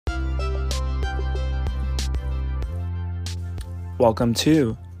Welcome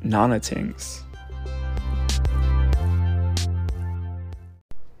to Nana Tings.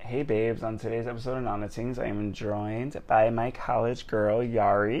 Hey babes, on today's episode of Nana Tings, I am joined by my college girl,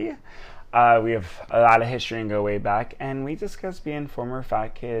 Yari. We have a lot of history and go way back, and we discuss being former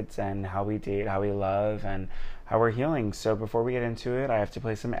fat kids and how we date, how we love, and how we're healing. So before we get into it, I have to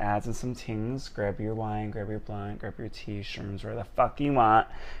play some ads and some tings. Grab your wine, grab your blunt, grab your tea, shrooms, where the fuck you want,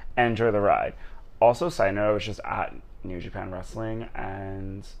 and enjoy the ride. Also, side note, I was just at New Japan Wrestling,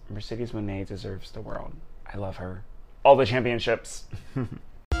 and Mercedes Moné deserves the world. I love her. All the championships.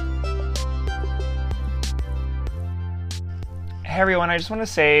 Hey everyone, I just want to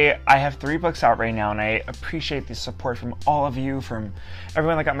say I have 3 books out right now, and I appreciate the support from all of you, from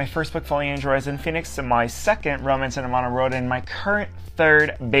everyone that got my first book, Falling Angel Rise in Phoenix, to my second, Romance in Amano Road, and my current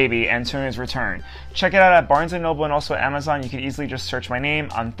third baby, Antonio's Return. Check it out at Barnes & Noble and also Amazon. You can easily just search my name,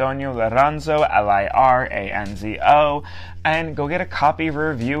 Antonio Liranzo, Liranzo, and go get a copy,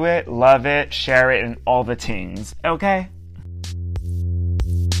 review it, love it, share it, and all the tings, okay?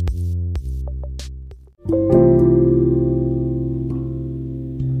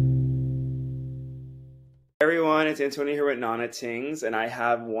 Everyone, it's Antonio here with Nana Tings, and I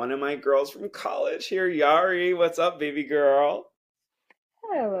have one of my girls from college here, Yari. What's up, baby girl?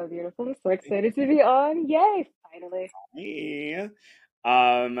 Hello, beautiful. I'm so excited to be on. Yay, finally. Hey.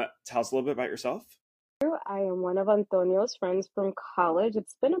 Tell us a little bit about yourself. I am one of Antonio's friends from college.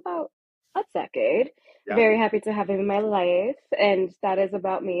 It's been about a decade. Yeah. Very happy to have him in my life, and that is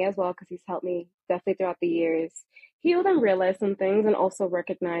about me as well, because he's helped me definitely throughout the years heal and realize some things, and also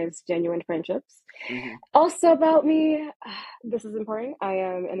recognize genuine friendships. Mm-hmm. Also about me, this is important, I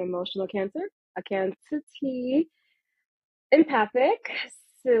am an emotional Cancer, a Cancer T, empathic,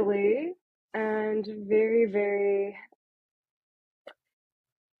 silly, and very, very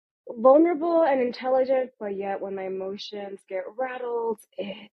vulnerable and intelligent, but yet when my emotions get rattled,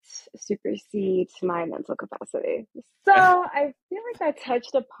 it supersedes my mental capacity. So I feel like I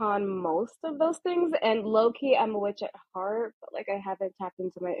touched upon most of those things, and low-key, I'm a witch at heart, but like I haven't tapped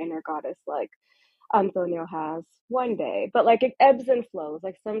into my inner goddess like Antonio has one day. But like it ebbs and flows.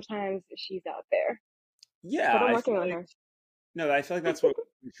 Like sometimes she's out there. Yeah, But I'm I working feel on like her. I feel like that's what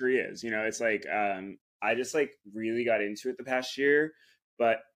poetry is. It's like I just like really got into it the past year,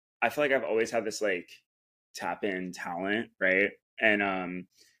 but I feel like I've always had this like tap in talent, right? And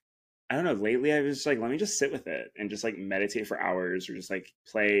I don't know, lately I was just like, let me just sit with it and just like meditate for hours, or just like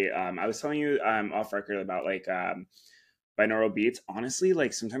play. I was telling you off record about like binaural beats. Honestly,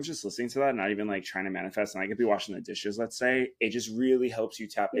 like sometimes just listening to that, not even like trying to manifest, and I could be washing the dishes, let's say, it just really helps you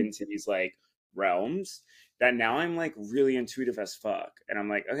tap into these like realms that now I'm like really intuitive as fuck. And I'm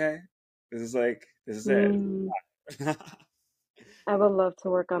like, okay, this is it. I would love to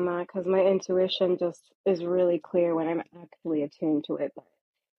work on that because my intuition just is really clear when I'm actually attuned to it. But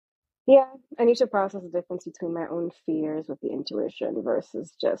yeah, I need to process the difference between my own fears with the intuition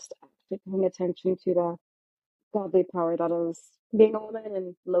versus just actually paying attention to the godly power that is being a woman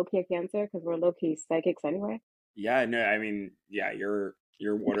and low-key a Cancer, because we're low-key psychics anyway. Yeah, no, I mean, yeah, your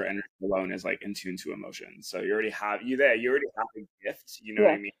water energy alone is like in tune to emotion. So you already have you there. You already have a gift. You know what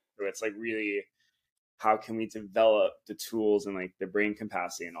I Yeah. mean? So it's like really, how can we develop the tools and like the brain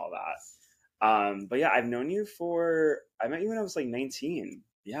capacity and all that? But yeah, I met you when I was like 19.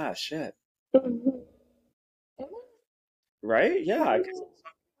 Yeah, shit. Mhm. Right? Yeah.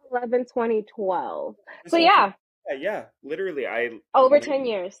 2011, 2012. So So yeah, yeah, literally, over 10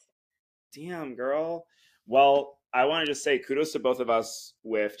 years. damn, girl. Well, I want to just say kudos to both of us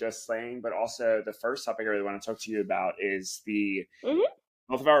with just saying, but also the first topic I really want to talk to you about is the hmm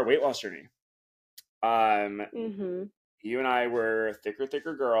both of our weight loss journey. hmm You and I were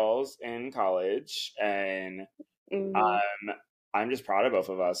thicker girls in college, and hmm um, I'm just proud of both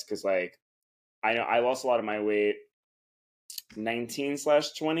of us because, like, I know I lost a lot of my weight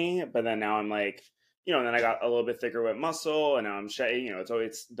 19/20, but then now I'm like, and then I got a little bit thicker with muscle, and now I'm shedding. It's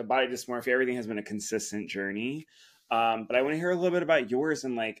always the body dysmorphia. Everything has been a consistent journey. But I want to hear a little bit about yours,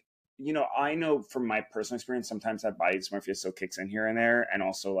 and like, I know from my personal experience, sometimes that body dysmorphia still kicks in here and there, and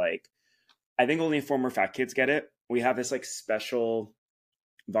also like, I think only former fat kids get it. We have this like special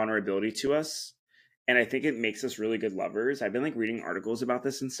vulnerability to us, and I think it makes us really good lovers. I've been like reading articles about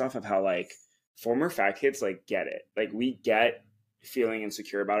this and stuff of how like former fat kids like get it. Like we get feeling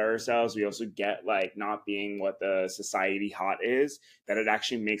insecure about ourselves. We also get like not being what the society hot is, that it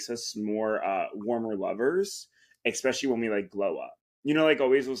actually makes us more warmer lovers, especially when we like glow up. Like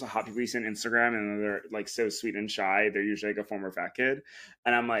always those hot people you see on Instagram and they're like so sweet and shy. They're usually like a former fat kid.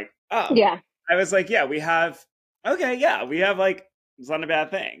 And I'm like, oh, Yeah. I was like, yeah, we have like, it's not a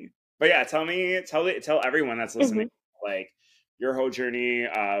bad thing. But yeah, tell everyone that's listening, hmm like your whole journey.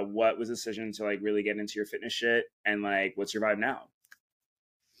 What was the decision to like really get into your fitness shit, and like what's your vibe now?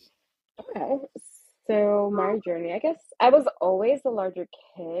 Okay. So my journey, I guess I was always a larger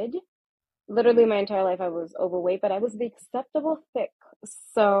kid. Literally my entire life I was overweight, but I was the acceptable thick.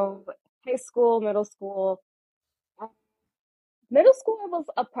 So high school, uh, middle school I was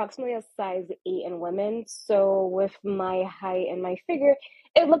approximately a size 8 in women. So with my height and my figure,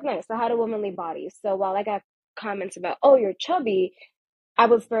 it looked nice. I had a womanly body. So while I got comments about, oh, you're chubby, I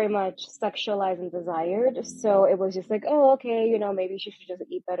was very much sexualized and desired. So it was just like, oh, okay, maybe she should just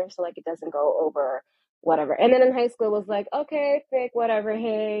eat better so like it doesn't go over whatever. And then in high school it was like, okay, thick, whatever,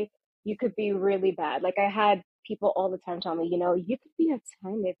 hey, you could be really bad. Like I had people all the time tell me, you could be a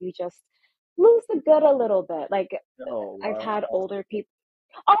 10 if you just lose the gut a little bit. Like Oh I've wow. had older people.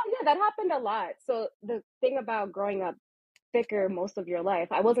 Oh yeah, that happened a lot. So the thing about growing up thicker most of your life,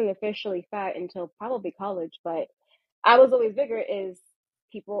 I wasn't officially fat until probably college, but I was always bigger is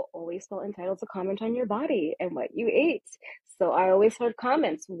people always felt entitled to comment on your body and what you ate. So I always heard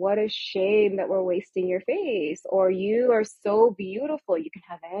comments, what a shame that we're wasting your face, or you are so beautiful, you can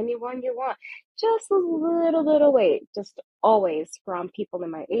have anyone you want. Just a little weight, just always from people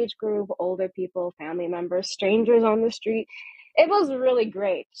in my age group, older people, family members, strangers on the street. It was really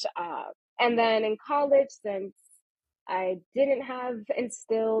great. And then in college, since I didn't have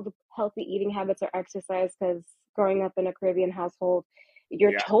instilled healthy eating habits or exercise because growing up in a Caribbean household,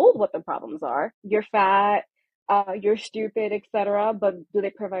 you're Yeah. told what the problems are. You're fat, you're stupid, etc. But do they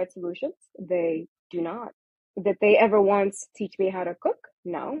provide solutions? They do not. Did they ever once teach me how to cook?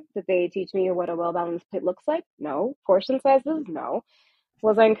 No. Did they teach me what a well balanced plate looks like? No. Portion sizes? No.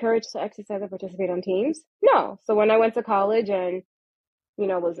 Was I encouraged to exercise and participate on teams? No. So when I went to college and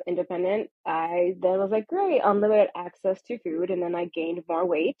was independent, I then was like, great, unlimited access to food. And then I gained more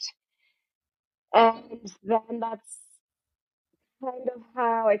weight. And then that's kind of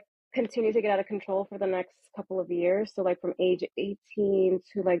how I continued to get out of control for the next couple of years. So, like, from age 18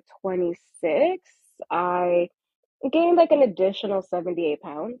 to like 26, I gained like an additional 78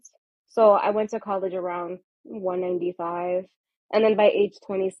 pounds. So, I went to college around 195. And then by age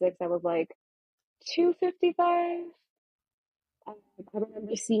 26, I was like 255. I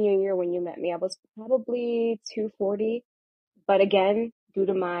remember senior year when you met me, I was probably 240. But again, due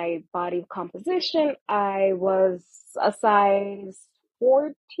to my body composition, I was a size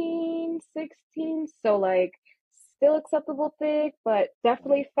 14, 16. So, like, still acceptable thick, but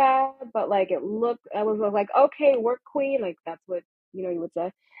definitely fat. But, like, I was like, okay, work queen. Like, that's what, you would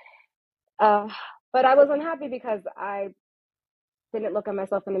say. Uh, but I was unhappy because I didn't look at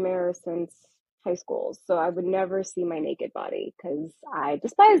myself in the mirror since high school. So I would never see my naked body because I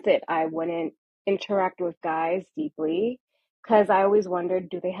despised it. I wouldn't interact with guys deeply because I always wondered,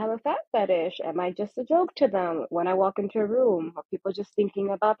 do they have a fat fetish? Am I just a joke to them when I walk into a room? Are people just thinking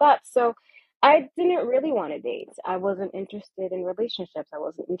about that? So I didn't really want to date. I wasn't interested in relationships. I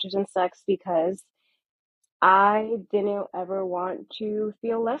wasn't interested in sex because I didn't ever want to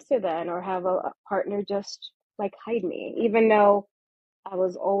feel lesser than or have a partner just like hide me, even though I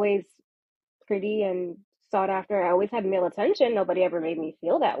was always pretty and sought after. I always had male attention. Nobody ever made me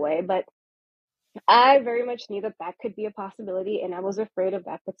feel that way, but I very much knew that that could be a possibility, and I was afraid of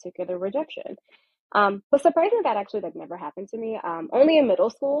that particular rejection. But surprisingly, that actually like never happened to me. Only in middle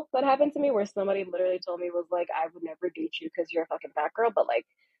school that happened to me, where somebody literally told me was like, "I would never date you because you're a fucking fat girl." But like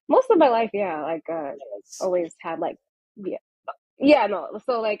most of my life, yeah, like Yes. always had like yeah. Yeah, no.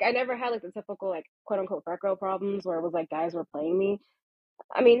 So like I never had like the typical like quote unquote fat girl problems where it was like guys were playing me.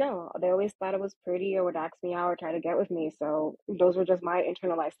 I mean, no, they always thought it was pretty or would ask me out or try to get with me. So those were just my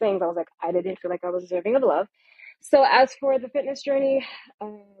internalized things. I was like, I didn't feel like I was deserving of love. So as for the fitness journey,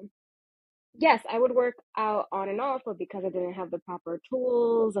 yes, I would work out on and off, but because I didn't have the proper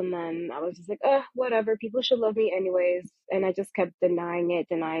tools, and then I was just like, whatever, people should love me anyways. And I just kept denying it,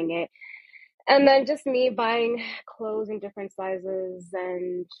 denying it. And then just me buying clothes in different sizes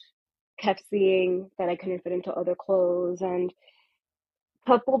and kept seeing that I couldn't fit into other clothes and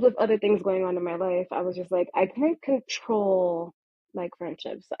coupled with other things going on in my life, I was just like, I can't control like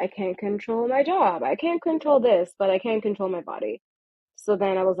friendships. I can't control my job. I can't control this, but I can control my body. So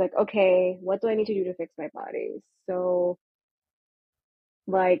then I was like, okay, what do I need to do to fix my body? So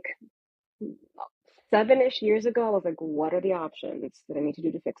like 7-ish years ago, I was like, what are the options that I need to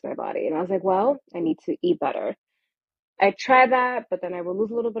do to fix my body? And I was like, well, I need to eat better. I tried that, but then I would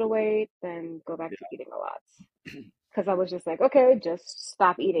lose a little bit of weight, then go back to eating a lot. Because I was just like, okay, just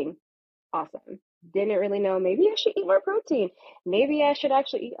stop eating. Awesome. Didn't really know. Maybe I should eat more protein. Maybe I should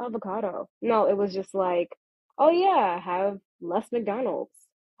actually eat avocado. No, it was just like, oh yeah, have less McDonald's.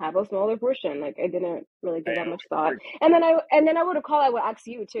 have a smaller portion. Like I didn't really I give that much thought. know. And then I would call, I would ask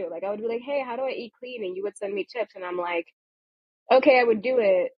you too. Like I would be like, hey, how do I eat clean? And you would send me tips, and I'm like, okay, I would do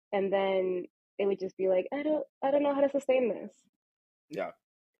it, and then it would just be like, I don't know how to sustain this. Yeah.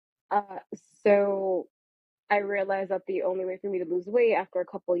 Uh, so I realized that the only way for me to lose weight after a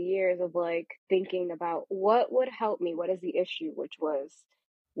couple of years of like thinking about what would help me, what is the issue, which was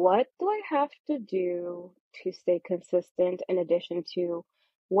what do I have to do to stay consistent in addition to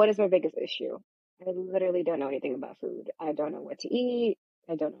what is my biggest issue? I literally don't know anything about food. I don't know what to eat.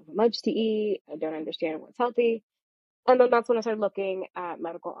 I don't know how much to eat. I don't understand what's healthy. And then that's when I started looking at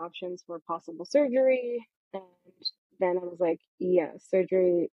medical options for possible surgery. And then I was like, yeah,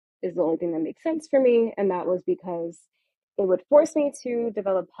 surgery is the only thing that makes sense for me. And that was because it would force me to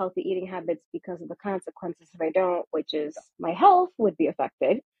develop healthy eating habits because of the consequences if I don't, which is my health would be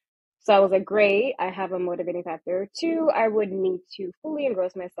affected. So I was like, great, I have a motivating factor. Two, I would need to fully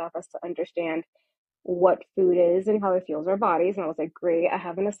engross myself as to understand what food is and how it fuels our bodies. And I was like, great, I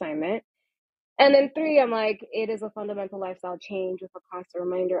have an assignment. And then three, I'm like, it is a fundamental lifestyle change with a constant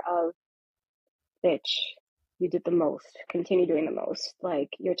reminder of, bitch, you did the most. Continue doing the most. Like,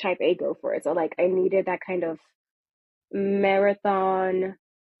 you're type A, go for it. So, like, I needed that kind of marathon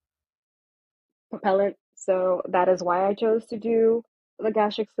propellant. So, that is why I chose to do the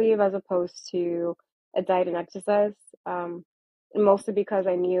gastric sleeve as opposed to a diet and exercise. Um, Mostly because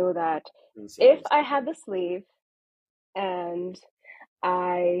I knew that if Incentives. I had the sleeve and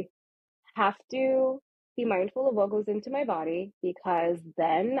I have to be mindful of what goes into my body because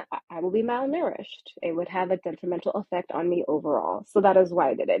then I will be malnourished. It would have a detrimental effect on me overall. So that is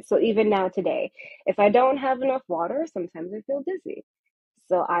why I did it. So even now today, if I don't have enough water, sometimes I feel dizzy.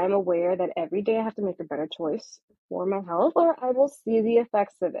 So I am aware that every day I have to make a better choice for my health or I will see the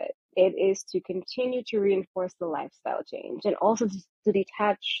effects of it. It is to continue to reinforce the lifestyle change and also to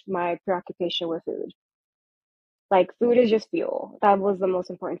detach my preoccupation with food. Like food is just fuel. That was the most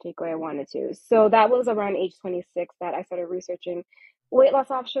important takeaway I wanted to. So that was around age 26 that I started researching weight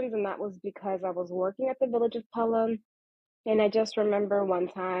loss options, and that was because I was working at the Village of Pelham, and I just remember one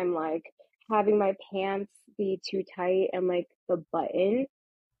time like having my pants be too tight and like the button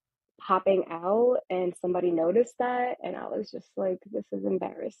popping out, and somebody noticed that, and I was just like, this is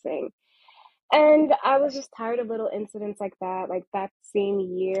embarrassing. And I was just tired of little incidents like that. Like that same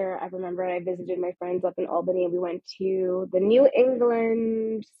year, I remember I visited my friends up in Albany and we went to the New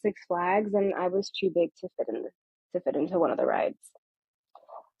England Six Flags and I was too big to fit into one of the rides.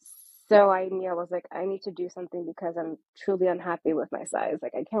 So I knew I was like, I need to do something because I'm truly unhappy with my size.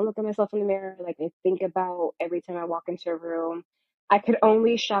 Like I can't look at myself in the mirror. Like I think about every time I walk into a room. I could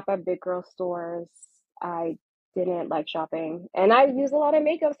only shop at big girl stores. I didn't like shopping. And I use a lot of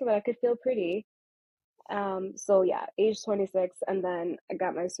makeup so that I could feel pretty. So yeah, age 26, and then I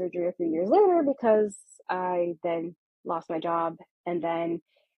got my surgery a few years later because I then lost my job, and then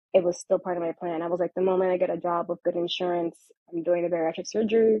it was still part of my plan. I was like, the moment I get a job with good insurance, I'm doing the bariatric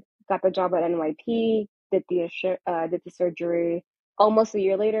surgery. Got the job at NYP, did the surgery almost a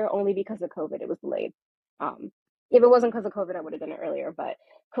year later, only because of COVID. It was delayed. If it wasn't because of COVID, I would have done it earlier, but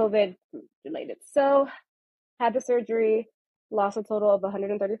COVID delayed it. So had the surgery, lost a total of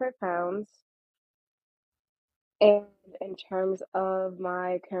 135 pounds. And in terms of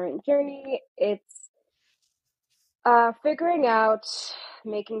my current journey, it's figuring out,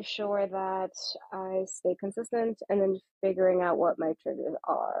 making sure that I stay consistent, and then figuring out what my triggers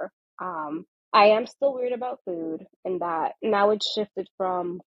are. I am still weird about food, and that now it's shifted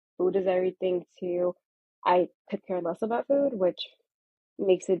from food is everything to I could care less about food, which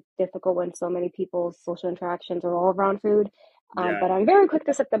makes it difficult when so many people's social interactions are all around food. Yeah. But I'm very quick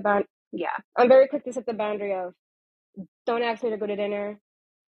to set the bound. Yeah, I'm very quick to set the boundary of don't ask me to go to dinner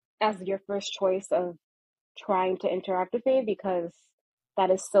as your first choice of trying to interact with me because that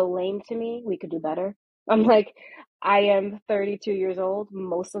is so lame to me. We could do better. I'm like, I am 32 years old.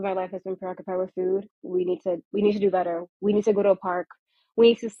 Most of my life has been preoccupied with food. We need to do better. We need to go to a park. We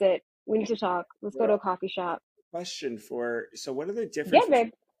need to sit. We need to talk. Let's go Well, to a coffee shop. question for so what are the Yeah, differences? babe.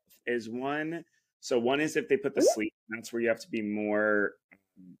 Is one so one is if they put the sleep, that's where you have to be more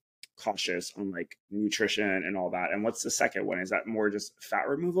cautious on like nutrition and all that. And what's the second one? Is that more just fat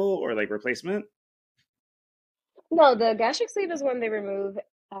removal or like replacement? No, the gastric sleeve is when they remove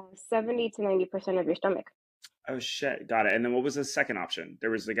 70 to 90% of your stomach. Oh shit, got it. And then what was the second option?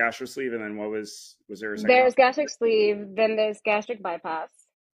 There was the gastro sleeve, and then was there a second There's option? gastric sleeve, then there's gastric bypass.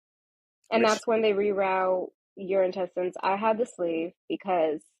 And Which that's when they reroute your intestines. I had the sleeve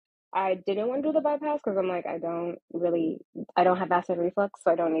because I didn't want to do the bypass because I'm like, I don't have acid reflux,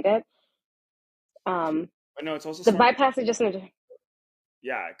 so I don't need it. Um, but no, it's also the smart. bypass is just an,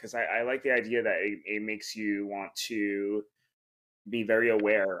 Yeah, because I like the idea that it makes you want to be very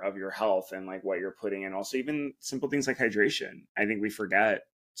aware of your health and like what you're putting in. Also, even simple things like hydration. I think we forget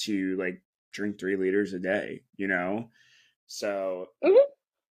to like drink 3 liters a day, you know? So Mhm.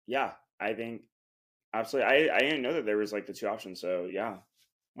 yeah, I think absolutely. I didn't know that there was like the two options. So yeah.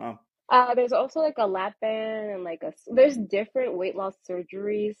 Wow. There's also like a lap band and like there's different weight loss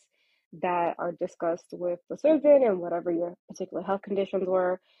surgeries that are discussed with the surgeon and whatever your particular health conditions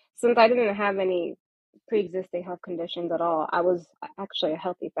were. Since I didn't have any pre-existing health conditions at all, I was actually a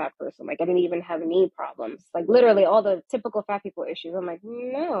healthy fat person. Like I didn't even have knee problems. Like literally all the typical fat people issues. I'm like,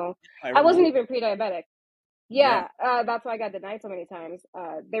 no, I I wasn't remember. even pre-diabetic. Yeah. Yeah, that's why I got denied so many times.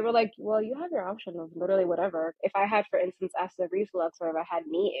 They were like, "Well, you have your option of literally whatever." If I had, for instance, acid reflux, or if I had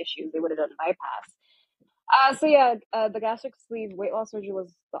knee issues, they would have done bypass. So yeah, the gastric sleeve weight loss surgery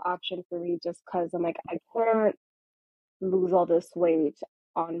was the option for me, just because I'm like, I can't lose all this weight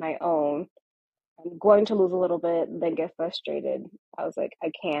on my own. I'm going to lose a little bit, then get frustrated. I was like,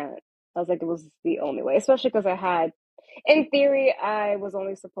 I can't. I was like, it was the only way, especially because in theory, I was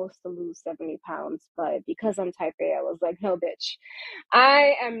only supposed to lose 70 pounds, but because I'm type A, I was like, no, bitch.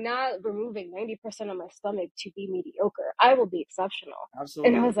 I am not removing 90% of my stomach to be mediocre. I will be exceptional. And I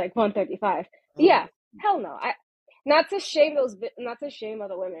Absolutely. was like 135. Oh, Yeah, hell no. Not to shame not to shame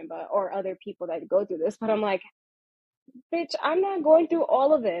other women, but or other people that go through this, but I'm like, bitch, I'm not going through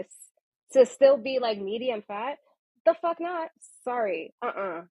all of this to still be like medium fat. The fuck not. Sorry.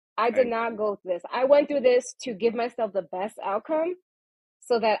 I I, did not go through this. I went through this to give myself the best outcome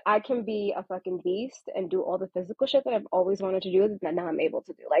so that I can be a fucking beast and do all the physical shit that I've always wanted to do that now I'm able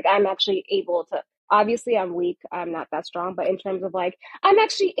to do. Like I'm actually able to, obviously I'm weak, I'm not that strong, but in terms of like I'm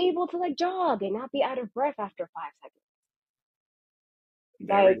actually able to like jog and not be out of breath after 5 seconds.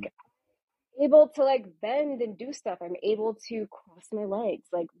 there we go. Like able to like bend and do stuff. I'm able to cross my legs.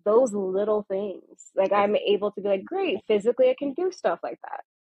 Like those little things. Like That's I'm able to be like, great, physically I can do stuff like that.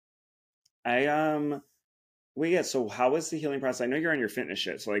 I well yeah, so how was the healing process? I know you're on your fitness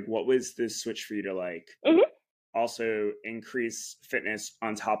shit. So like what was this switch for you to like Hmm. also increase fitness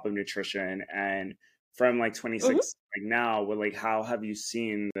on top of nutrition and from like Hmm. 26 like now with like how have you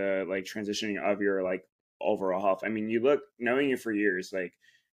seen the like transitioning of your like overall health? I mean, you look knowing you for years, like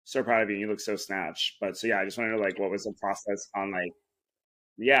so proud of you. You look so snatched. But so yeah, I just wanted to know like what was the process on like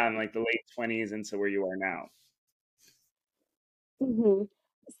yeah, in like the late 20s into where you are now. Hmm.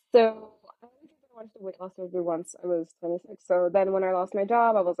 So I only did the once the weight loss surgery once I was 26. So then when I lost my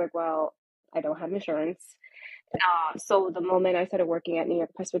job, I was like, well, I don't have insurance. So the moment I started working at New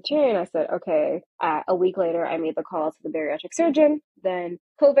York Presbyterian, I said, okay. A week later, I made the call to the bariatric surgeon. Then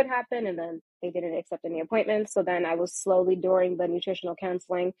COVID happened, and then they didn't accept any appointments. So then I was slowly doing the nutritional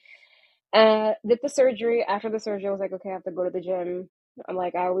counseling. Did the surgery. After the surgery, I was like, okay, I have to go to the gym. I'm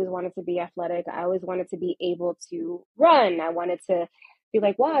like, I always wanted to be athletic. I always wanted to be able to run. I wanted to be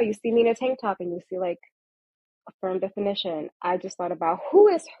like, wow, you see me in a tank top and you see like a firm definition. I just thought about who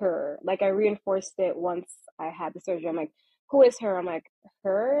is her. Like I reinforced it once I had the surgery. I'm like, who is her? I'm like,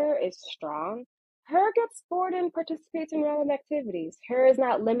 her is strong. Her gets bored and participates in random activities. Her is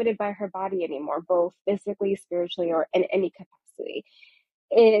not limited by her body anymore, both physically, spiritually, or in any capacity.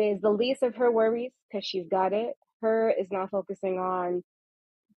 It is the least of her worries because she's got it. Her is now focusing on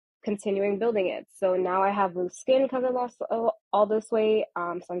continuing building it. So now I have loose skin because I lost all this weight.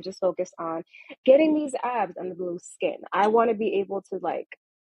 So I'm just focused on getting these abs and the loose skin. I want to be able to like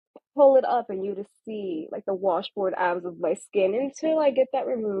pull it up and you to see like the washboard abs of my skin until I get that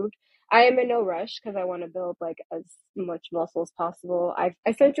removed. I am in no rush because I want to build like as much muscle as possible. I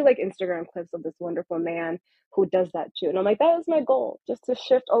sent you like Instagram clips of this wonderful man who does that too. And I'm like, that is my goal, just to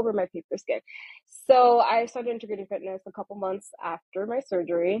shift over my paper skin. So I started integrating fitness a couple months after my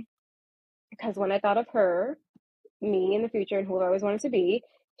surgery because when I thought of her, me in the future and who I always wanted to be.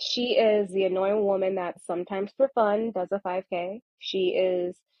 She is the annoying woman that sometimes for fun does a 5K. She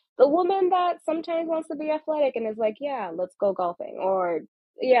is the woman that sometimes wants to be athletic and is like, yeah, let's go golfing or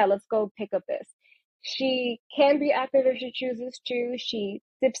yeah, let's go pick up this. She can be active if she chooses to. She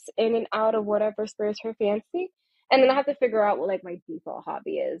dips in and out of whatever spurs her fancy. And then I have to figure out what like my default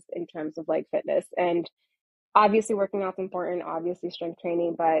hobby is in terms of like fitness. And obviously working out's important, obviously strength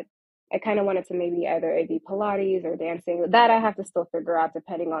training, but I kind of wanted to maybe either it be Pilates or dancing. That I have to still figure out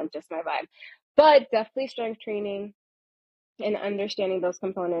depending on just my vibe. But definitely strength training and understanding those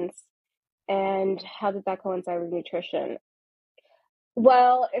components. And how did that coincide with nutrition?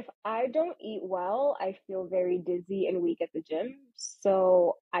 Well, if I don't eat well, I feel very dizzy and weak at the gym.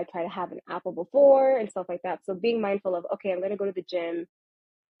 So I try to have an apple before and stuff like that. So being mindful of, okay, I'm going to go to the gym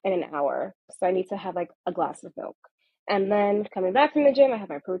in an hour. So I need to have like a glass of milk. And then coming back from the gym, I have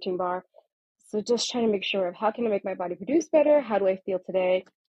my protein bar. So just trying to make sure of how can I make my body produce better? How do I feel today?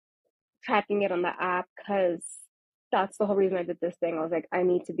 Tracking it on the app because that's the whole reason I did this thing. I was like, I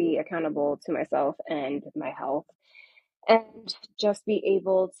need to be accountable to myself and my health and just be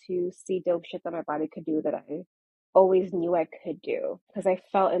able to see dope shit that my body could do that I always knew I could do because I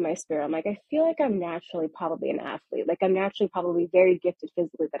felt in my spirit. I'm like, I feel like I'm naturally probably an athlete. Like I'm naturally probably very gifted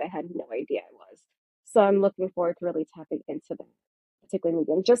physically, but I had no idea I was. So I'm looking forward to really tapping into that particular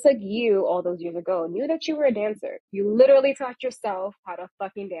medium. Just like you all those years ago knew that you were a dancer. You literally taught yourself how to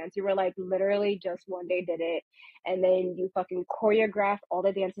fucking dance. You were like literally just one day did it. And then you fucking choreographed all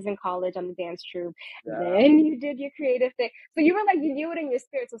the dances in college on the dance troupe. Yeah, Then you did your creative thing. So you were like, you knew it in your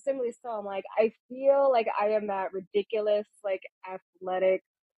spirit. So similarly, so I'm like, I feel like I am that ridiculous, like athletic,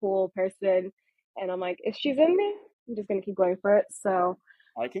 cool person. And I'm like, if she's in there, I'm just gonna keep going for it. So,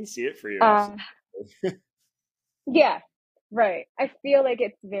 I can see it for you. uh, Absolutely. yeah, right. I feel like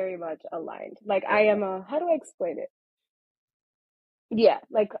it's very much aligned. Like I am a, how do I explain it? Yeah,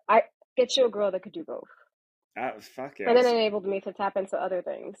 like I get you a girl that could do both, Fuck and then it yes. enabled me to tap into other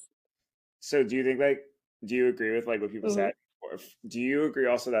things. So do you think like do you agree with like what people Hmm. said? Or do you agree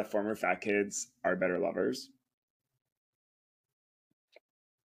also that former fat kids are better lovers?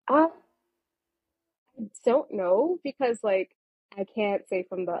 I don't know because like I can't say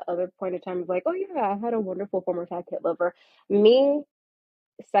from the other point of time of like, oh yeah, I had a wonderful former fat kid lover. Me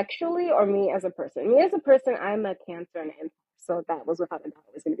sexually or me as a person? Me as a person, I'm a Cancer and an empath, so that was without a doubt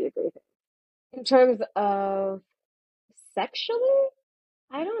was going to be a great thing. In terms of sexually,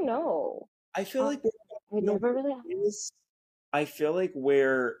 I don't know. I feel I, like I you know never what really. it is. I feel like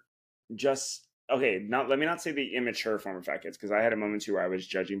we're just okay. Not let me not say the immature form of fat kids because I had a moment too where I was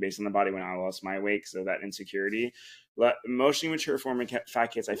judging based on the body when I lost my weight, so that insecurity. But emotionally mature form of fat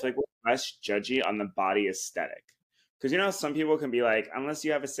kids, I feel like we're less judgy on the body aesthetic. Because you know, some people can be like, unless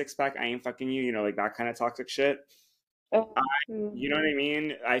you have a six pack, I ain't fucking you. You know, like that kind of toxic shit. I, you know what Mhm. I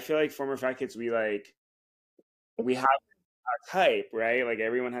mean? I feel like former fat kids, we have a type, right? Like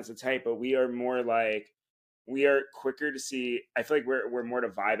everyone has a type, but we are more like we are quicker to see. I feel like we're more to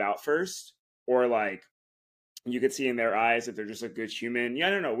vibe out first, or like you could see in their eyes if they're just a good human. Yeah,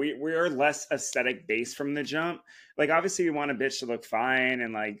 I don't know. We are less aesthetic based from the jump. Like obviously we want a bitch to look fine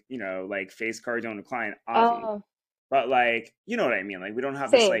and like you know like face card don't decline, obvi. Oh, But like you know what I mean. Like we don't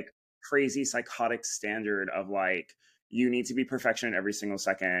have this same. like crazy psychotic standard of like you need to be perfection in every single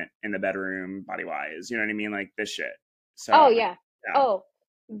second in the bedroom body wise. You know what I mean? Like this shit. So Oh yeah. yeah, Oh,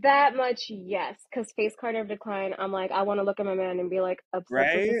 that much, yes. Because face card of decline, I'm like, I want to look at my man and be like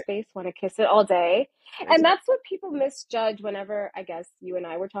obsessed with his right. face, want to kiss it all day. And Exactly. that's what people misjudge whenever I guess you and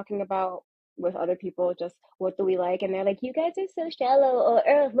I were talking about with other people, just what do we like? And they're like, you guys are so shallow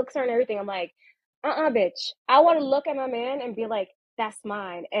or looks aren't everything. I'm like, bitch. I want to look at my man and be like, that's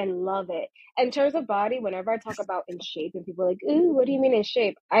mine and love it. In terms of body, whenever I talk about in shape and people are like, ooh, what do you mean in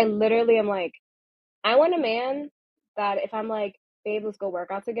shape? I literally am like, I want a man that if I'm like, babe, let's go work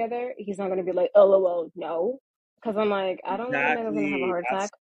out together, he's not gonna be like, oh, no. Because I'm like, I don't want a man that's gonna have a Exactly. heart That's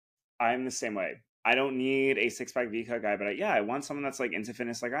attack. I'm the same way. I don't need a six pack V cut guy, but yeah, I want someone that's like into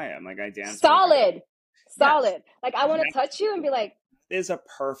fitness like I am. Like I dance, I work out. Solid. Yes, Solid. Like I want to that touch you and be like, is a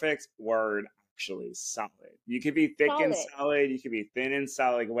perfect word. Actually, solid. You could be thick and solid. solid. You could be thin and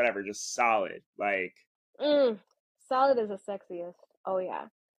solid. Like whatever. Just solid. Like Mm, solid is the sexiest. Oh yeah.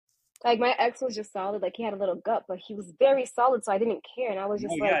 Like my ex was just solid. Like he had a little gut, but he was very solid, so I didn't care. And I was no,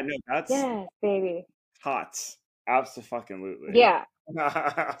 just like, yeah, no, that's yes, baby. hot. Absolutely. Yeah.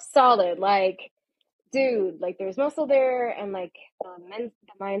 Solid. Like dude, like there's muscle there, and like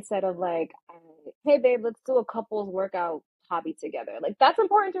the mindset of like, hey babe, let's do a couples workout hobby together. Like that's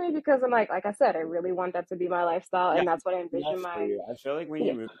important to me because I'm like I said, I really want that to be my lifestyle, Yeah, and that's what I that envision for my you. I feel like when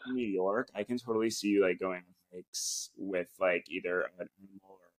you yeah move to New York, I can totally see you like going on hikes with like either an animal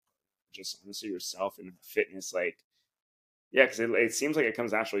or just honestly yourself and fitness. Like, yeah, because it seems like it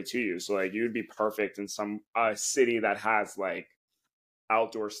comes naturally to you. So like you would be perfect in some city that has like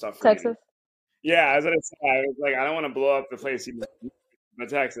outdoor stuff for you to. Texas. Yeah, as I said, I was like, I don't want to blow up the place, but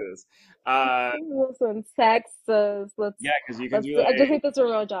Texas. Uh, Listen, Texas. yeah, because you can Let's. do I just like think that's a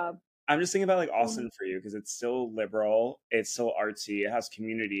real job. I'm just thinking about like Hmm. Austin for you because it's still liberal, it's so artsy, it has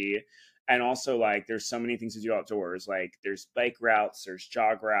community, and also like there's so many things to do outdoors. Like there's bike routes, there's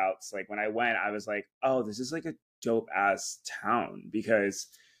jog routes. Like when I went, I was like, oh, this is like a dope ass town because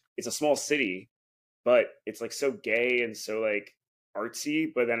it's a small city, but it's like so gay and so like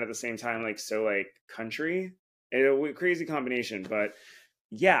artsy, but then at the same time like so like country. A crazy combination, but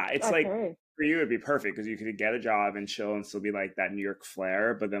yeah, it's I've like heard. for you it'd be perfect because you could get a job and chill and still be like that New York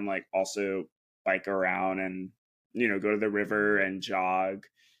flair, but then like also bike around and go to the river and jog.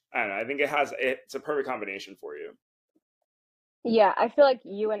 I don't know. I think it's a perfect combination for you. Yeah, I feel like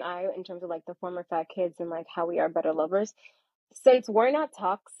you and I, in terms of like the former fat kids and like how we are better lovers, since we're not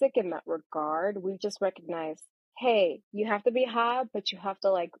toxic in that regard, we just recognize, hey, you have to be hot, but you have to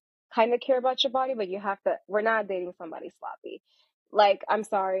like kind of care about your body, but you have to, we're not dating somebody sloppy. Like, I'm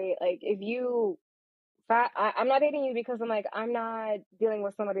sorry, like if you fat, I'm not dating you because I'm not dealing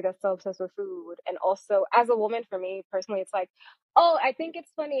with somebody that's so obsessed with food. And also, as a woman, for me personally, it's like, oh, I think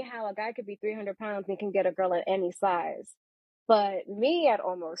it's funny how a guy could be 300 pounds and can get a girl at any size. But me at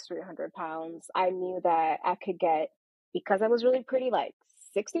almost 300 pounds, I knew that I could get, because I was really pretty, like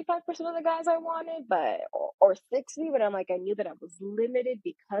 65% of the guys I wanted, or 60, but I'm like, I knew that I was limited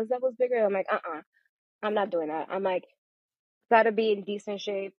because I was bigger. I'm like, I'm not doing that. I'm like, gotta be in decent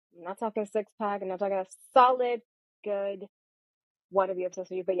shape. I'm not talking six pack. I'm not talking a solid, good, want to be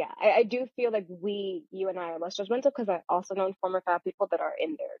obsessed with you. But yeah, I do feel like you and I are less judgmental because I also known former fat people that are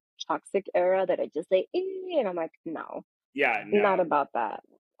in their toxic era that I just say, and I'm like, no, Yeah, not no, about that.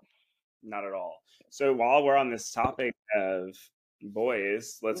 not at all. So while we're on this topic of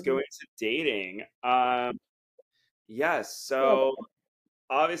boys, let's go Hmm. into dating. Yes. Oh So God.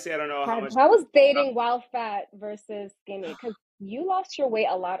 obviously, I don't know how much. How was dating while fat versus skinny? Because you lost your weight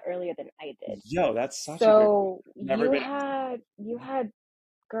a lot earlier than I did. Yo, that's such a good. So Never been. you had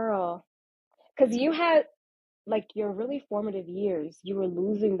girl, because you had like your really formative years, you were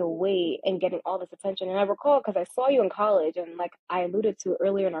losing the weight and getting all this attention. And I recall because I saw you in college, and like I alluded to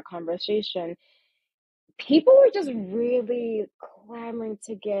earlier in our conversation, people were just really clamoring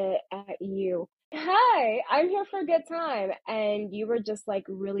to get at you. Hi, I'm here for a good time. And you were just like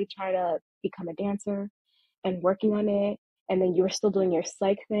really trying to become a dancer and working on it. And then you were still doing your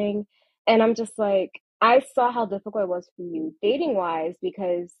psych thing. And I'm just like, I saw how difficult it was for you dating wise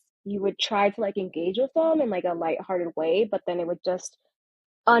because you would try to like engage with them in like a lighthearted way, but then it would just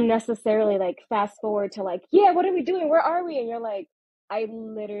unnecessarily like fast forward to like, yeah, what are we doing? Where are we? And you're like, I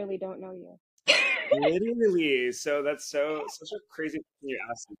literally don't know you. Literally. So that's such a crazy thing you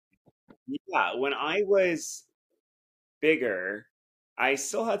asked me. Yeah, when I was bigger, I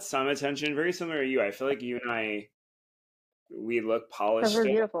still had some attention, very similar to you. I feel like you and we look Because polished we're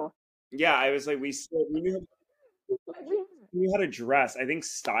still. beautiful. Yeah, I was like, we knew how to dress. I think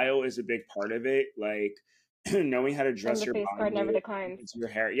style is a big part of it. Like knowing how to And dress the your face card body, never declines. your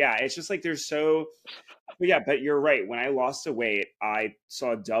hair. Yeah, it's just like there's so. But yeah, but you're right. When I lost the weight, I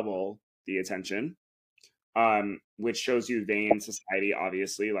saw double the attention. Which shows you vain society,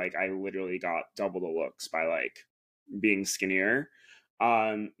 obviously. Like I literally got double the looks by like being skinnier.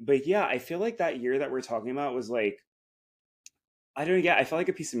 But yeah, I feel like that year that we're talking about was like I don't get. I felt like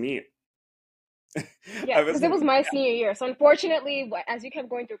a piece of meat. Yeah, I was because it like, was my senior year. So unfortunately, as you kept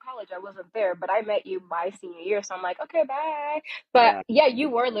going through college, I wasn't there, but I met you my senior year. So I'm like, okay, bye. But yeah, yeah, you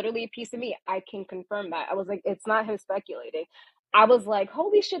were literally a piece of me. I can confirm that. I was like, it's not him speculating. I was like,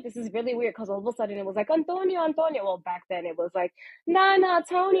 holy shit, this is really weird. Because all of a sudden it was like, Antonio, Antonio. Well, back then it was like, nah, nah,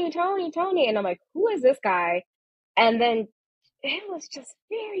 Tony, Tony, Tony. And I'm like, who is this guy? And then it was just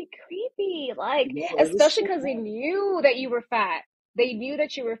very creepy. Like, no, it was especially so because they bad. knew that you were fat. They knew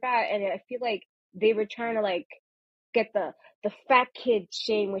that you were fat. And I feel like they were trying to like get the fat kid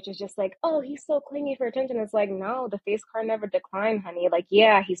shame, which is just like, oh, he's so clingy for attention. It's like, no, the face card never declined, honey. Like,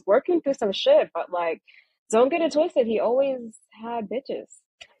 yeah, he's working through some shit, but like, don't get it twisted. He always had bitches.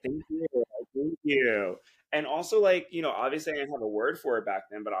 Thank you, thank you. And also, like obviously I didn't have a word for it back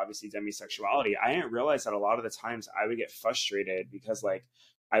then, but obviously demisexuality. I didn't realize that a lot of the times I would get frustrated because like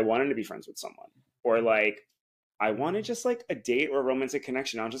I wanted to be friends with someone, or like I wanted just like a date or a romantic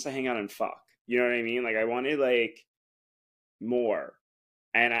connection, not just to hang out and fuck. You know what I mean? Like I wanted like more.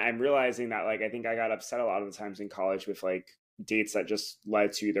 And I'm realizing that like I think I got upset a lot of the times in college with like dates that just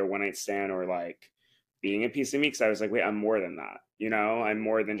led to either one night stand or like being a piece of me because I was like, wait, I'm more than that. I'm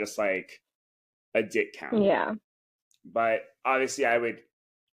more than just like a dick count. Yeah. But obviously I would,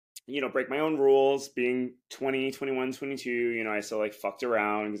 break my own rules being 20, 21, 22. I still like fucked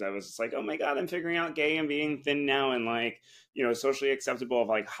around because I was just like, oh my God, I'm figuring out gay and being thin now and like, socially acceptable of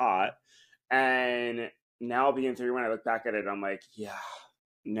like hot. And now being 30, when I look back at it, I'm like, yeah,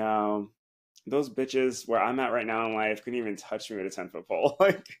 no, those bitches where I'm at right now in life couldn't even touch me with a 10-foot pole.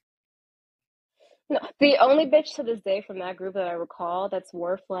 Like, No, the only bitch to this day from that group that I recall that's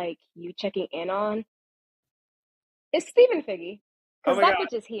worth like you checking in on is Stephen Figgy. oh Because my God, that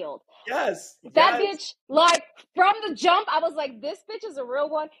bitch is healed. yes, That yes. bitch, like from the jump, I was like, this bitch is a real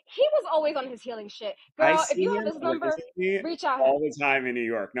one. He was always on his healing shit. I Girl, if see you have him, his listen number, to me, reach out him. all the time in New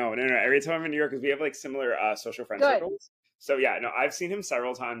York. No, no, no. Every time I'm in New York, because we have like similar social friend Good. circles. So yeah, no, I've seen him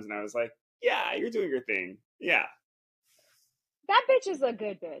several times, and I was like, yeah, you're doing your thing. Yeah. That bitch is a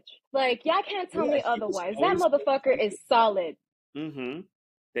good bitch. Like, y'all can't tell Yeah, me he was otherwise. That always motherfucker is solid. mm-hmm.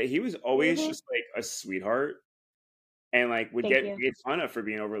 That he was always Mm-hmm. just like a sweetheart and like would Thank get you. made fun of for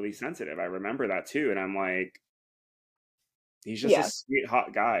being overly sensitive. I remember that too. And I'm like, he's just a Yes. sweet,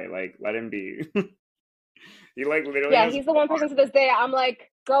 hot guy. Like, let him be. He like literally Yeah, has he's the one person to this day I'm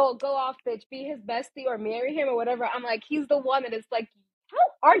like, go off, bitch. Be his bestie or marry him or whatever. I'm like, he's the one that is like,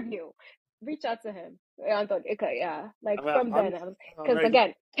 how are you? Reach out to him. Yeah, I'm like, okay, yeah. Like from I'm then, I was all because right.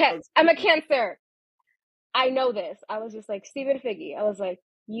 again, I'm a Cancer. I know this. I was just like Stephen Figgy. I was like,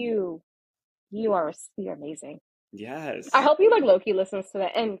 you're amazing. I Yes. hope you like Loki listens to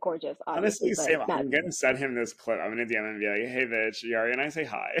that and gorgeous, obviously, Honestly, but same. not I'm gonna send him this clip. I'm gonna DM him and be like, "Hey, bitch, Yari and I say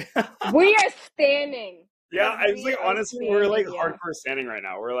hi." we are standing. Yeah, Like I was like, we are honestly, we're like standing, yeah. hardcore standing right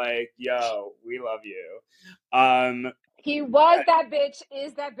now. We're like, "Yo, we love you." Um, He was that bitch,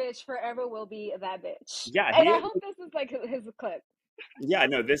 is that bitch, forever will be that bitch. yeah, And he, I hope this is like his clip. yeah,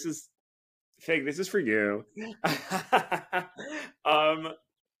 no, this is Fig. This is for you. um,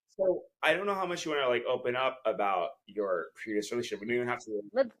 so I don't know how much you want to like open up about your previous relationship. We don't even have to.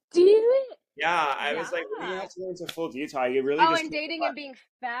 Let's do it. Yeah, I Yeah. was like, we don't even have to go into full detail. I really Oh, just. and dating and being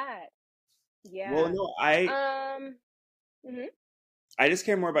fat. Well, Yeah. no, Um. Mhm. I just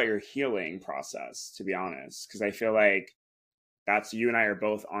care more about your healing process, to be honest, because I feel like that's you and I are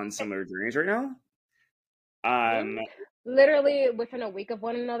both on similar journeys right now. Mhm. Um, Literally within a week of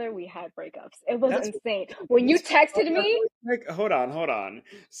one another, we had breakups. It was that's insane. can When we you talk about texted that me, really quick? Hold on.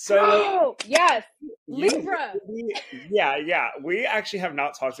 So, like, bro, yes, you, Libra. yeah, we actually have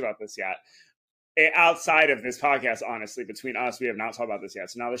not talked about this yet. Outside of this podcast, honestly, between us, we have not talked about this yet.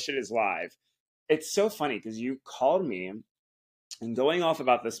 So now this shit is live. It's so funny because you called me and going off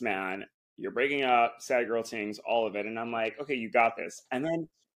about this man, you're breaking up, sad girl things, all of it. And I'm like, okay, you got this. And then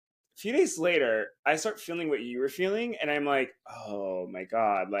a few days later, I start feeling what you were feeling. And I'm like, oh my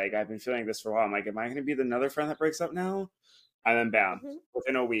God, like I've been feeling this for a while. I'm like, am I going to be the another friend that breaks up now? And then bam, Mhm.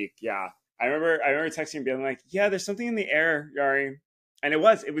 within a week. Yeah. I remember texting and being like, yeah, there's something in the air, Yari. And it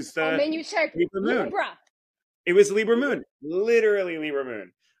was And the then you check Libra moon. Libra. It was Libra Mhm. moon. Literally Libra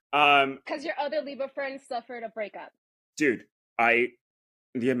moon. Um, Because your other Libra friend suffered a breakup. dude, I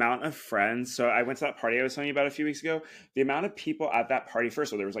the amount of friends. So I went to that party I was telling you about a few weeks ago. The amount of people at that party,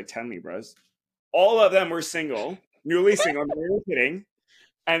 first of all, there was like 10 Libras. All of them were single, newly single. I'm not even kidding.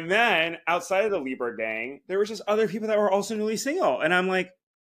 And then outside of the Libra gang, there was just other people that were also newly single. And I'm like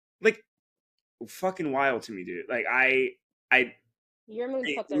fucking wild to me, dude. Like I Your moon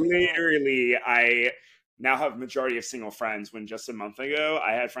fucked everything up. literally, I now have majority of single friends when just a month ago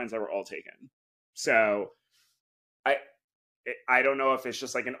I had friends that were all taken. So I I don't know if it's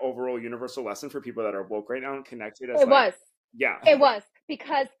just like an overall universal lesson for people that are woke right now and connected as It like, was. yeah, It was.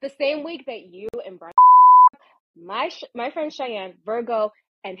 Because the same week that you and Brian, my friend Cheyenne, Virgo,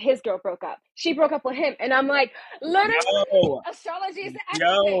 and his girl broke up. She broke up with him. And I'm like, literally, yo, astrology is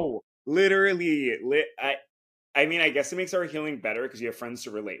everything. yo, literally, I mean, I guess it makes our healing better because you have friends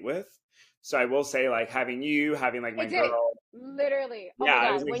to relate with. So I will say, like having you, having like my It did. girl, Literally. Oh yeah, my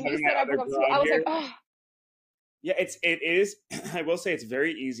I was God. like When you having my said I other broke up girl too, on I was like, here. oh, Yeah, it is. I will say it's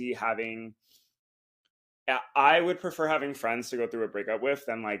very easy having. I would prefer having friends to go through a breakup with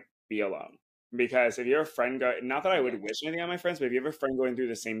than like be alone. Because if you have a friend go, not that I would yes. wish anything on my friends, but if you have a friend going through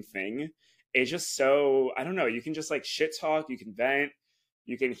the same thing, it's just so I don't know. You can just like shit talk, you can vent,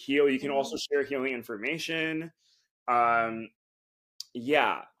 you can heal, you can also Mhm. share healing information. Um,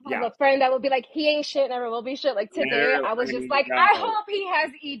 yeah, I have yeah. a friend that would be like, he ain't shit, never will be shit. Like today, I was just Literally, like, I yo. hope he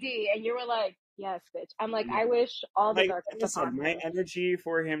has ED. And you were like, yes, bitch. I'm like, I wish all the Like darkness I said, upon my him. energy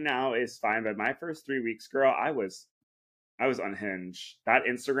for him now is fine, but my first 3 weeks, girl, I was unhinged. That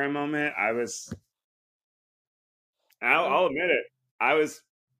Instagram moment, I'll admit it. I was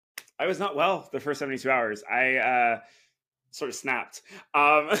I was not well the first 72 hours. I sort of snapped.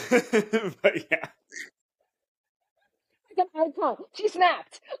 But yeah. Like an icon. She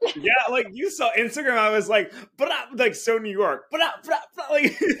snapped. Yeah, like you saw Instagram, I was like, like so New York, like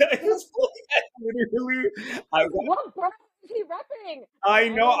I was literally, I, What borough is he repping? I I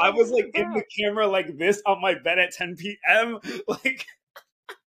know, don't I know was his like in the borough. camera like this on my bed at 10 p.m. Like,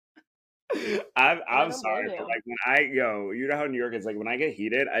 And I I'm don't blame sorry, but you. like when I go, you know how New York is like when I get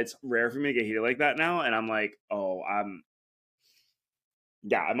heated, it's rare for me to get heated like that now, and I'm like, oh,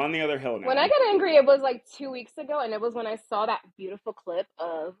 yeah, I'm on the other hill When now. I got angry, it was like 2 weeks ago, and it was when I saw that beautiful clip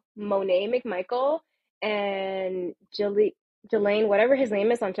of Monet McMichael and Jelaine, whatever his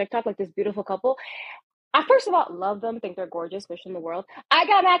name is on TikTok, like this beautiful couple. I first of all love them, think they're gorgeous, wish them the world. I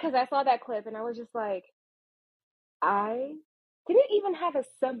got mad because I saw that clip, and I was just like, I didn't even have a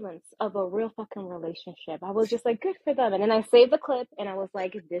semblance of a real fucking relationship. I was just like, good for them. And then I saved the clip and I was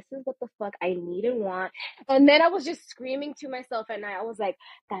like, this is what the fuck I need and want. And then I was just screaming to myself at night. I was like,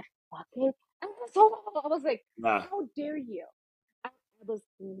 that fucking asshole. I was like, Nah, how dare you? I was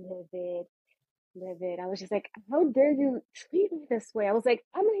livid. I was just like, how dare you treat me this way? I was like,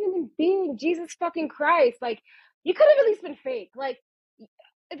 I'm a human being. Jesus fucking Christ. Like, you could have at least been fake. Like,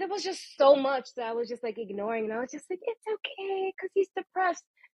 there was just so much that I was just like ignoring. And I was just like, it's okay because he's depressed.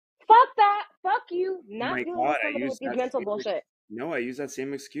 Fuck that. Fuck you. oh Not my dealing god, with somebody with these mental bullshit. I use that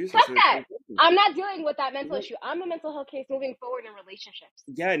same excuse. I Fuck say the that. same thing. I'm not dealing with that mental issue. I'm a mental health case moving forward in relationships.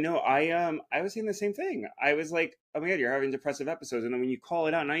 Yeah, no, I was saying the same thing. I was like, oh my god, you're having depressive episodes, and then when you call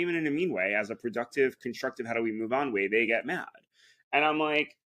it out, not even in a mean way, as a productive, constructive, how do we move on way, they get mad. And I'm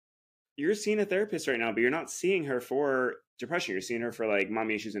like, you're seeing a therapist right now, but you're not seeing her for depression. You're seeing her for like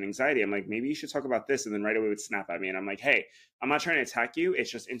mommy issues and anxiety. I'm like, maybe you should talk about this. And then right away would snap at me. And I'm like, hey, I'm not trying to attack you.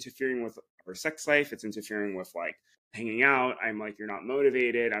 It's just interfering with our sex life. It's interfering with like hanging out. I'm like, you're not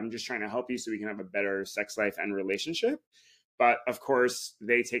motivated. I'm just trying to help you so we can have a better sex life and relationship. But of course,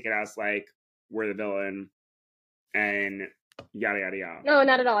 they take it as like, we're the villain and yada, yada, yada. No,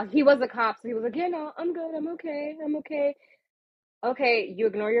 not at all. He was a cop. So he was like, yeah, no, I'm good. I'm okay. I'm okay. Okay, you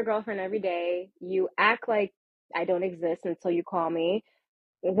ignore your girlfriend every day. You act like I don't exist until you call me.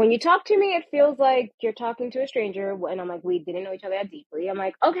 When you talk to me, it feels like you're talking to a stranger. And I'm like, we didn't know each other that deeply. I'm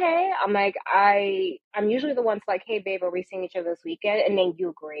like, okay. I'm like, I'm usually the one's like, hey, babe, are we seeing each other this weekend? And then you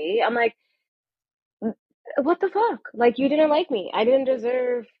agree. I'm like, what the fuck? Like, you didn't like me. I didn't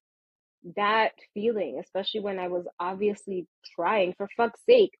deserve that feeling, especially when I was obviously trying. For fuck's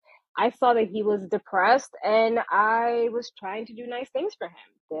sake, I saw that he was depressed and I was trying to do nice things for him.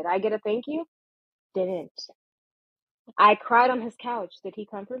 Did I get a thank you? Didn't. I cried on his couch. Did he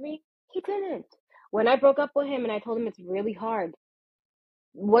comfort me? He didn't. When I broke up with him and I told him it's really hard,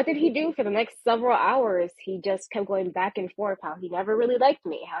 what did he do for the next several hours? He just kept going back and forth how he never really liked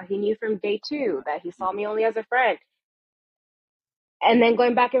me, how he knew from day two that he saw me only as a friend, and then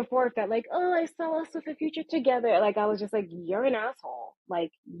going back and forth that like, oh, I saw us with a future together. Like I was just like, you're an asshole.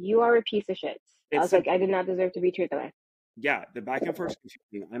 Like you are a piece of shit. I It's was the like, I did not deserve to be treated that way. yeah, the back and forth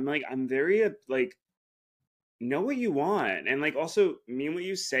confusing. I'm like, I'm very like know what you want and like also mean what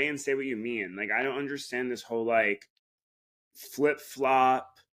you say and say what you mean. Like I don't understand this whole like flip flop,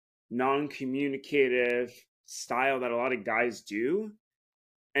 non communicative style that a lot of guys do.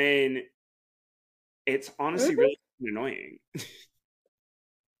 And it's honestly Mm-hmm. really annoying.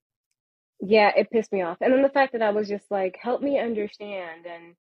 Yeah, it pissed me off. And then the fact that I was just like, help me understand.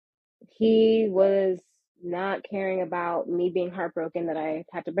 And he was not caring about me being heartbroken that I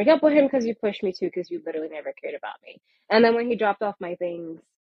had to break up with him because you pushed me to, because you literally never cared about me. And then when he dropped off my things,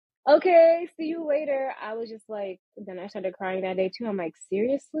 okay, see you later. I was just like, then I started crying that day too. I'm like,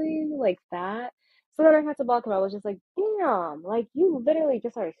 seriously? Like that? So then I had to block him. I was just like, damn, like you literally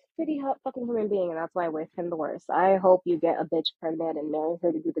just are a shitty fucking human being, and that's why I wish him the worst. I hope you get a bitch pregnant and marry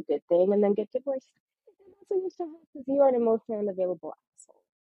her to do the good thing and then get divorced. And that's what you should have because you are an emotionally unavailable asshole.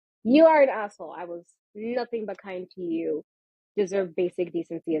 You are an asshole. I was nothing but kind to you. Deserve basic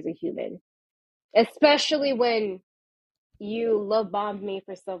decency as a human. Especially when you love bombed me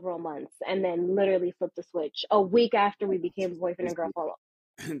for several months and then literally flipped the switch a week after we became boyfriend and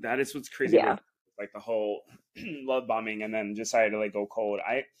girlfriend. That is what's crazy about Yeah. like the whole love bombing and then decided to like go cold.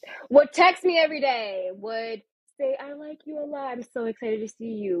 I Would text me every day, would say, I like you a lot. I'm so excited to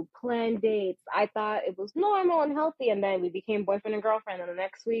see you. Plan dates. I thought it was normal and healthy. And then we became boyfriend and girlfriend. And the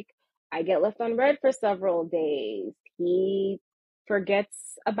next week, I get left on red for several days. He forgets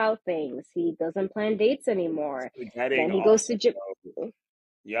about things. He doesn't plan dates anymore. forgetting Then he goes to gym. also.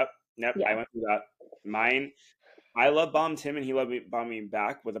 Yep, yep. I Yeah. went through that. Mine I love bombed him and he loved me bombed me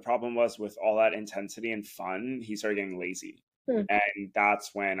back. But the problem was with all that intensity and fun, he started getting lazy. Hmm. And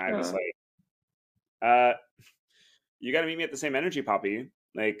that's when I was Oh, like, you gotta meet me at the same energy, Poppy.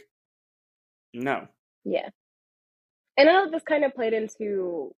 Like, no. yeah. And I know this kind of played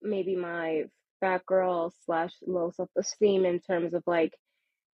into maybe my fat girl slash low self esteem in terms of like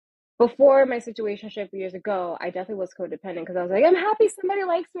before my situationship years ago, I definitely was codependent because I was like, I'm happy somebody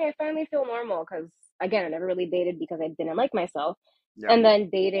likes me. I finally feel normal. Because again, I never really dated because I didn't like myself. Yeah. And then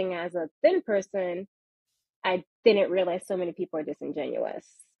dating as a thin person, I didn't realize so many people are disingenuous.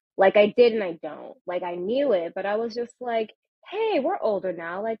 Like I did and I don't. Like I knew it, but I was just like, hey, we're older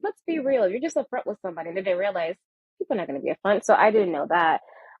now. Like, let's be real. You're just upfront with somebody. And I didn't realize people are not gonna be upfront. So I didn't know that.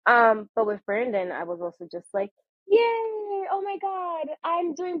 But with Brandon, I was also just like, yay, oh my God,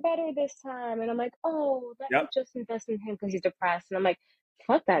 I'm doing better this time. And I'm like, oh, let me Yep. just invest in him because he's depressed. And I'm like,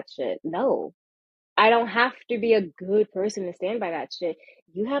 fuck that shit. No. I don't have to be a good person to stand by that shit.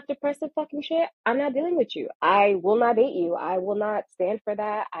 You have depressive fucking shit. I'm not dealing with you. I will not date you. I will not stand for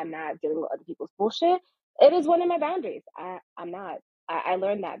that. I'm not dealing with other people's bullshit. It is one of my boundaries. I'm not. I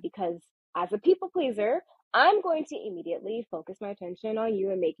learned that because as a people pleaser, I'm going to immediately focus my attention on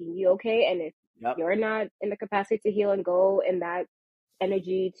you and making you okay. And if Yep. you're not in the capacity to heal and go in that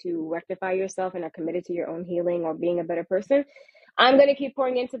energy to rectify yourself and are committed to your own healing or being a better person, I'm going to keep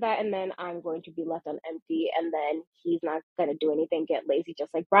pouring into that. And then I'm going to be left on empty. And then he's not going to do anything, get lazy,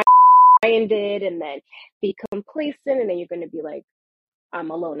 just like Brian did, and then be complacent. And then you're going to be like, I'm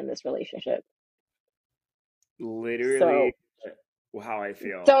alone in this relationship. Literally So how I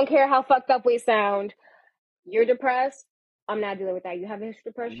feel. don't care how fucked up we sound. You're depressed. I'm not dealing with that. You have a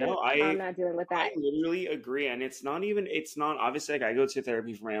depression. No, I'm not dealing with I that. literally agree. And it's not obviously like I go to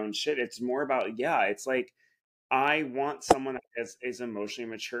therapy for my own shit. It's more about, yeah, it's like I want someone that is emotionally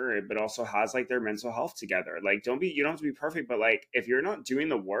mature, but also has like their mental health together. Like, you don't have to be perfect, but like, if you're not doing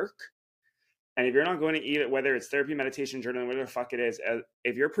the work and if you're not going to eat it, whether it's therapy, meditation, journaling, whatever the fuck it is,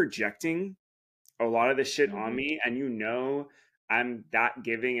 if you're projecting a lot of this shit on Mm-hmm. me and you know I'm that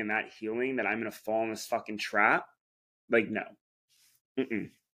giving and that healing that I'm going to fall in this fucking trap, like, no. Mm-mm.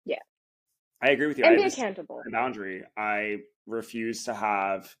 Yeah. I agree with you. I And have be this accountable. boundary. I refuse to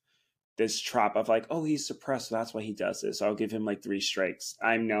have this trap of like, oh, he's suppressed, so that's why he does this. So I'll give him like 3 strikes.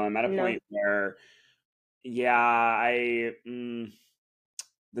 I'm at a No. point where, yeah,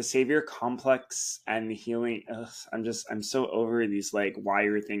 the savior complex and the healing. Ugh, I'm so over these like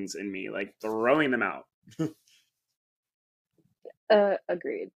wire things in me, like throwing them out.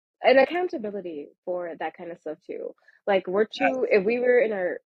 Agreed. And accountability for that kind of stuff too. Like we're too Yes. if we were in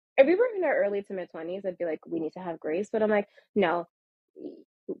our early to mid 20s, I'd be like, we need to have grace. But I'm like, no,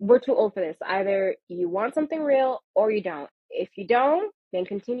 we're too old for this. Either you want something real or you don't. If you don't, then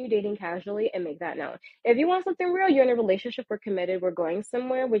continue dating casually and make that known. If you want something real, you're in a relationship, we're committed, we're going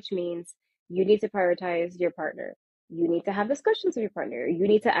somewhere, which means you need to prioritize your partner. You need to have discussions with your partner. You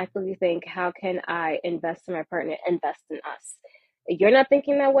need to actively think, how can I invest in my partner, invest in us? If you're not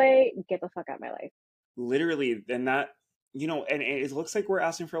thinking that way, get the fuck out of my life. Literally, and that, and it looks like we're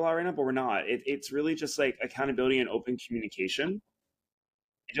asking for a lot right now, but we're not. It's really just like accountability and open communication.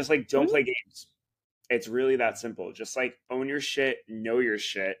 Just like don't Mm-hmm. play games. It's really that simple. Just like own your shit, know your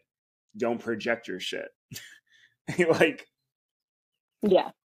shit, don't project your shit. Like,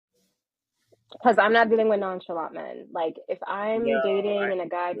 Yeah. Because I'm not dealing with nonchalant men. Like, if I'm no, dating and a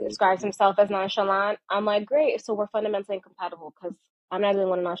guy describes himself as nonchalant, I'm like, great. So we're fundamentally incompatible because I'm not dealing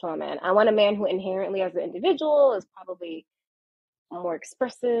with a nonchalant man. I want a man who inherently, as an individual, is probably more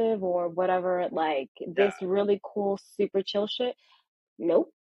expressive or whatever. Like, yeah, this really cool, super chill shit. Nope.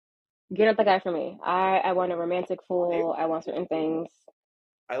 You're not the guy for me. I want a romantic fool. I want certain things.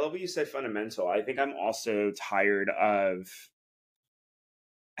 I love what you said fundamental. I think I'm also tired of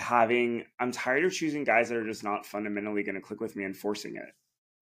I'm tired of choosing guys that are just not fundamentally going to click with me and forcing it.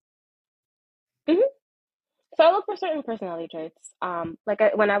 Mhm. So I look for certain personality traits.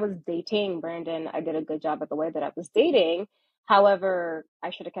 When I was dating Brandon, I did a good job at the way that I was dating. However,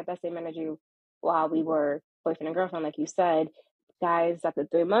 I should have kept that same energy while we were boyfriend and girlfriend, like you said. Guys at the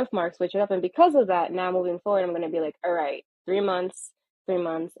 3 month mark switch it up, and because of that, now moving forward, I'm going to be like, all right, 3 months, 3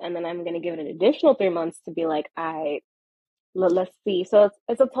 months, and then I'm going to give it an additional 3 months to be like, let's see. So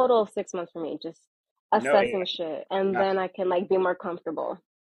it's a total of 6 months for me, just No, assessing shit, and that's then I can like be more comfortable.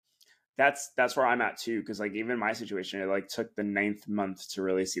 that's where I'm at too. Because like even my situation, it like took the ninth month to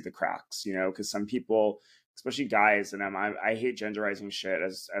really see the cracks. Because some people, especially guys, and I hate genderizing shit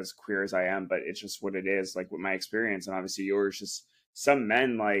as queer as I am, but it's just what it is. Like with my experience, and obviously yours, just some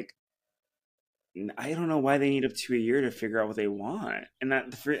men like I don't know why they need up to a year to figure out what they want, and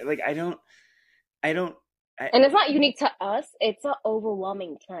like I don't. I, And it's not unique to us, it's an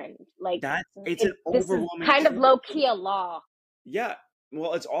overwhelming trend. Like, it's an this is overwhelming kind of trend. low key a law. Yeah.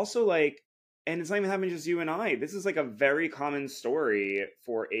 Well, it's also like, and it's not even happening just you and I. This is like a very common story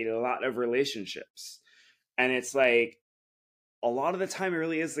for a lot of relationships. And it's like, a lot of the time, it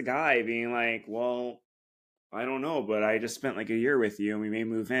really is the guy being like, well, I don't know, but I just spent like a year with you and we may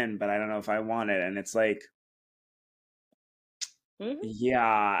move in, but I don't know if I want it. And it's like, Hmm. yeah,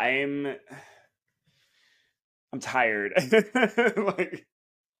 I'm tired. Like,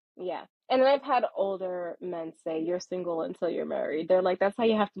 Yeah. And then I've had older men say, you're single until you're married. They're like, that's how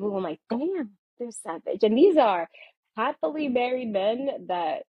you have to move. I'm like, damn, they're savage. And these are happily married men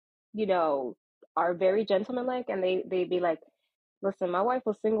that, you know, are very gentlemanlike. And they be like, listen, my wife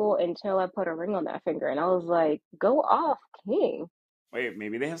was single until I put a ring on that finger. And I was like, go off, king. wait,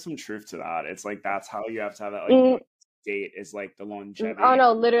 maybe they have some truth to that. It's like, that's how you have to have that, like, Mm, date is like the Oh longevity.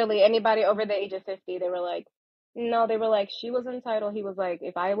 no, literally anybody over the age of 50, they were like, no, they were like, she was entitled. He was like,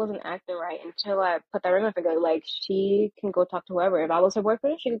 if I wasn't acting right until I put that ring on her finger, like she can go talk to whoever. If I was her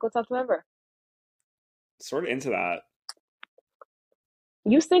boyfriend, she could go talk to whoever. Sort of into that.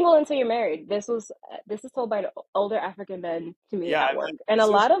 You single until you're married. This is told by older African men to me Yeah, at I'm work, like, and a it's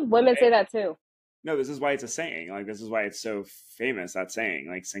so lot true. of women say that too. No, this is why it's a saying. Like, this is why it's so famous, that saying,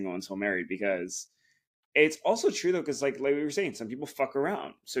 like, single until married, because it's also true, though, because, like we were saying, some people fuck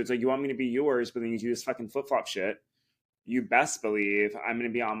around. So it's like, you want me to be yours, but then you do this fucking flip flop shit. You best believe I'm going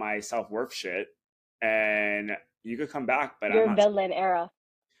to be on my self worth shit. And you could come back, but I'm Your not villain era.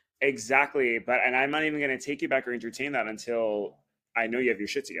 exactly. And I'm not even going to take you back or entertain that until I know you have your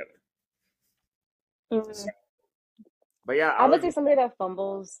shit together. So, Mm. but yeah, I out would of say somebody that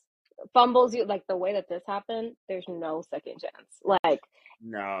fumbles you like the way that this happened. There's no second chance. Like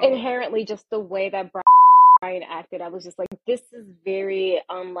no. inherently, just the way that Brian acted, I was just like, this is very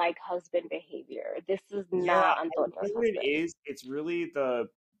unlike husband behavior. This is Yeah, not I know Antonio's what it husband. is. It's really the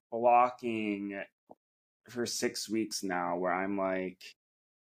blocking for 6 weeks now where I'm like,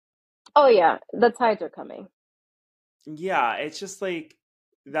 Oh yeah, the tides are coming. yeah, it's just like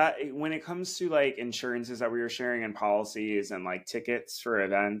that when it comes to like insurances that we were sharing and policies and like tickets for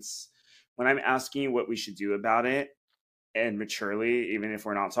events, when I'm asking you what we should do about it and maturely, even if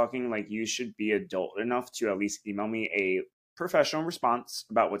we're not talking, like you should be adult enough to at least email me a professional response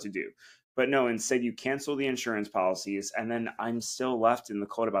about what to do. But no, instead you cancel the insurance policies and then I'm still left in the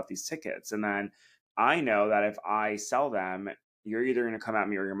cold about these tickets. And then I know that if I sell them, you're either going to come at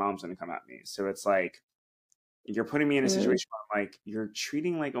me or your mom's going to come at me. So it's like you're putting me in a Mm. situation where I'm like, you're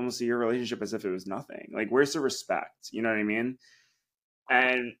treating like almost your relationship as if it was nothing. Like, where's the respect? You know what I mean?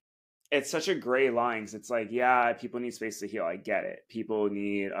 And it's such a gray line 'cause it's like, yeah, people need space to heal. I get it. People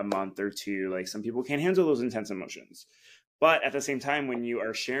need a month or two. Like, some people can't handle those intense emotions. But at the same time, when you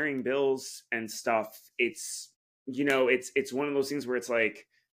are sharing bills and stuff, it's one of those things where it's like,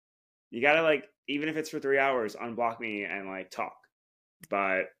 you gotta like, even if it's for 3 hours, unblock me and like talk.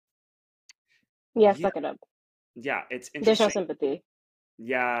 But Yeah, yeah, suck it up. yeah, it's There's no interesting. sympathy.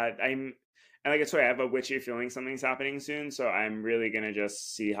 Yeah, and like I said, I have a witchy feeling something's happening soon, so I'm really gonna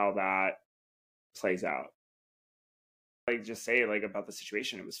just see how that plays out. Like, just say like about the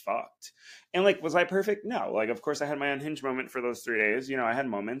situation, it was fucked. And like, was I perfect? No. Like, of course, I had my unhinged moment for those 3 days. I had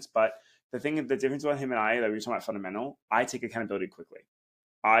moments, but the difference about him and I that we were talking about fundamental, I take accountability quickly.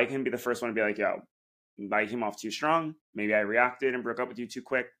 I can be the first one to be like, yo, I came off too strong. Maybe I reacted and broke up with you too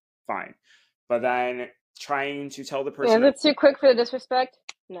quick. Fine. But then trying to tell the person Is that it too quick for the disrespect?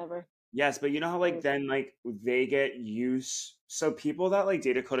 Never. yes, but you know how like Always. then like they get used so people that like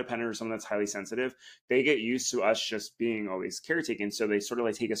data codependent or someone that's highly sensitive, they get used to us just being always caretaken. So they sort of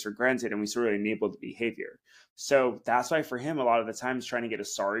like take us for granted and we sort of enable the behavior. So that's why for him a lot of the times trying to get a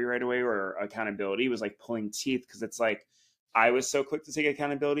sorry right away or accountability was like pulling teeth because it's like I was so quick to take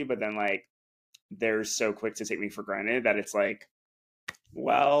accountability, but then like they're so quick to take me for granted that it's like,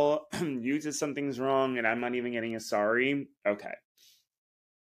 well, you did some things wrong and I'm not even getting a sorry. Okay.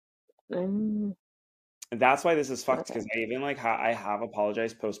 Mm, That's why this is fucked okay. because I even like how I have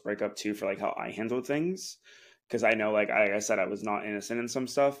apologized post breakup too for like how I handled things because I know like I said I was not innocent in some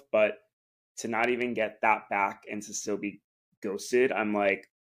stuff, but to not even get that back and to still be ghosted, I'm like,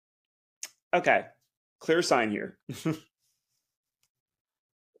 okay, clear sign here.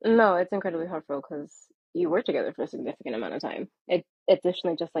 No, it's incredibly hurtful because you were together for a significant amount of time. It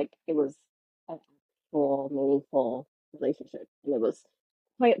additionally just like it was a full, meaningful relationship, and it was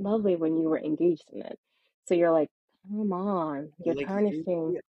quite lovely when you were engaged in it. So you're like, come on, you're Like tarnishing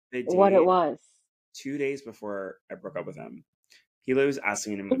literally the what it day, was. 2 days before I broke up with him, he was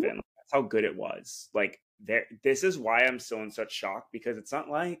asking me to move Mhm. in. That's how good it was. Like there, this is why I'm still in such shock because it's not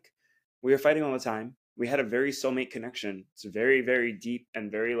like we were fighting all the time. We had a very soulmate connection. It's very, very deep and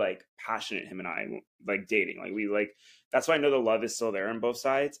very like passionate. Him and I like dating. Like we like. That's why I know the love is still there on both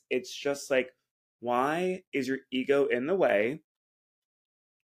sides. It's just like, why is your ego in the way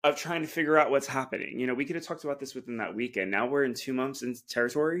of trying to figure out what's happening? We could have talked about this within that weekend. Now we're in 2 months in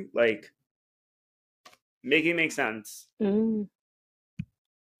territory. Like, make it make sense. Mm,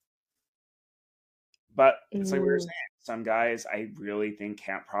 But it's like we were mm. saying, some guys I really think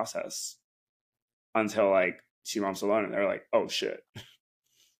can't process until like 2 months alone, and they're like, "Oh shit."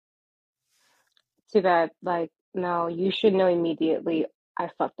 Too bad. Like, no, you should know immediately I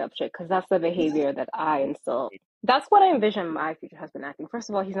fucked up shit because that's the behavior that I instill. That's what I envision my future husband acting. First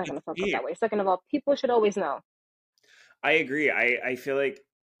of all, he's not going to fuck up Yeah, that way. Second of all, people should always know. I agree. I feel like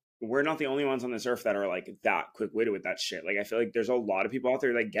we're not the only ones on this earth that are like that quick witted with that shit. Like I feel like there's a lot of people out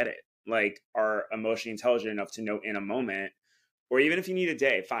there that get it. like are emotionally intelligent enough to know in a moment, or even if you need a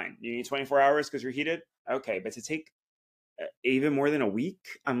day, fine. You need 24 hours because you're heated. Okay. But to take even more than a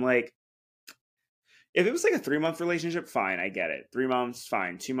week, I'm like, if it was like a 3 month relationship, fine, I get it. 3 months,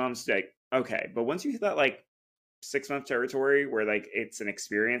 fine. 2 months, like, okay. But once you hit that like 6 month territory where like it's an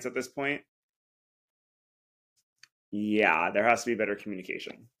experience at this point, yeah, there has to be better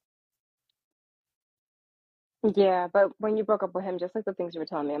communication. Yeah, but when you broke up with him, just like the things you were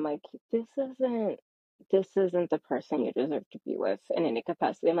telling me, I'm like, this isn't the person you deserve to be with in any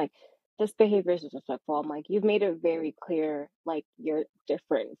capacity. I'm like, this behavior is disrespectful. I'm like, you've made it very clear, like you're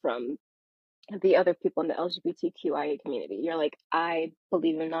different from the other people in the LGBTQIA community. You're like, I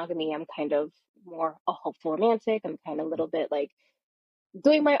believe in monogamy. I'm kind of more a hopeful romantic. I'm kind of a little bit like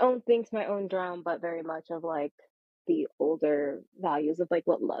doing my own things, my own drum, but very much of like the older values of like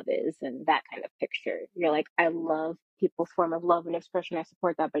what love is and that kind of picture. You're like, I love people's form of love and expression. I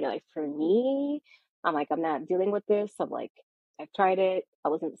support that. But you're like, for me, I'm like, I'm not dealing with this. I'm like, I've tried it. I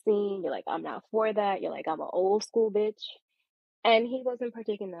wasn't seen. You're like, I'm not for that. You're like, I'm an old school bitch. And he wasn't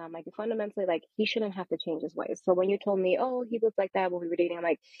partaking in that. I'm like, fundamentally, like, he shouldn't have to change his ways. So when you told me, oh, he was like that when we were dating, I'm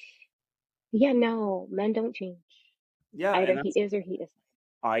like, yeah, no, men don't change. Yeah, Either and he that's is or he isn't.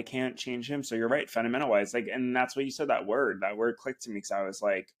 I can't change him. So you're right, fundamental wise. Like, and that's what you said, that word. That word clicked to me because I was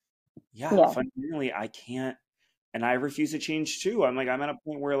like, yeah, Yeah. fundamentally, I can't, and I refuse to change too. I'm like, I'm at a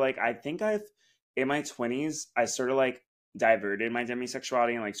point where like I think I've in my 20s, I sort of like diverted my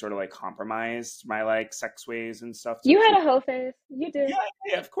demisexuality and like sort of like compromised my like sex ways and stuff to You please. had a whole phase. You Yeah, did.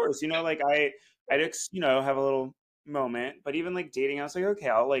 yeah, of course. Like I'd have a little moment, but even like dating, I was like, okay,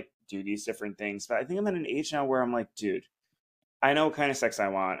 I'll like do these different things. But I think I'm at an age now where I'm like, dude, I know what kind of sex I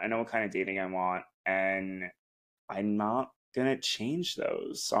want. I know what kind of dating I want, and I'm not gonna change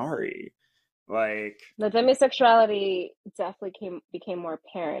those. Sorry. Like, The demisexuality definitely became more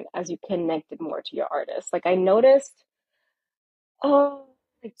apparent as you connected more to your artist. Like I noticed, oh,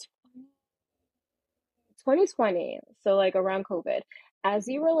 like 2020, so like around COVID, as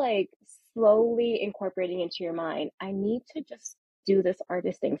you were like slowly incorporating into your mind, I need to just do this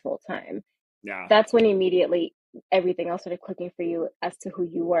artist thing full time. yeah, That's when immediately everything else started clicking for you as to who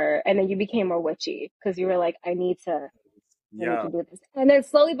you were, and then you became more witchy because you were like, I need yeah, to do this, and then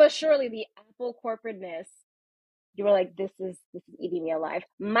slowly but surely, the Apple corporateness, you were like, this is eating me alive.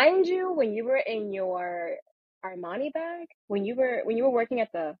 Mind you, when you were in your Armani bag, when you were working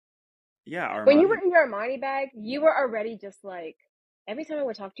at the yeah. when you were Armani. in your Armani bag, you were already just like, every time I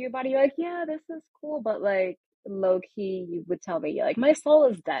would talk to you about it, you're like, yeah, this is cool, but like low key, you would tell me, you're like, my soul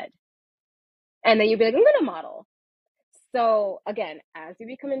is dead. And then you'd be like, I'm gonna model. So again, as you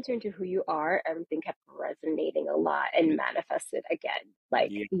become in tune to who you are, everything kept resonating a lot and manifested again.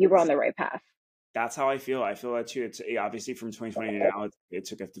 Like you were on Yes, the right path. that's how I feel. I feel that too. It's obviously from 2020 to now. It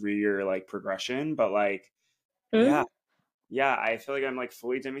took a 3 year like progression, but like, yeah, Mm-hmm. yeah. I feel like I'm like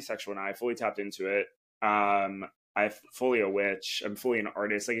fully demisexual now. I fully tapped into it. I'm fully a witch. I'm fully an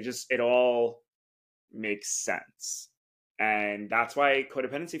artist. Like it all makes sense. And that's why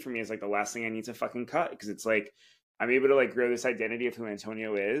codependency for me is like the last thing I need to fucking cut because it's like I'm able to like grow this identity of who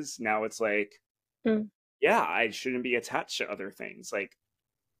Antonio is. Now it's like, yeah, I shouldn't be attached to other things. Like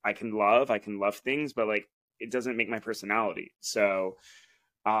I can love things, but like it doesn't make my personality. So,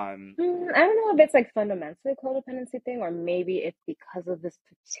 um, I don't know if it's like fundamentally a codependency thing, or maybe it's because of this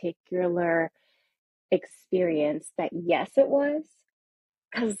particular experience that yes, it was.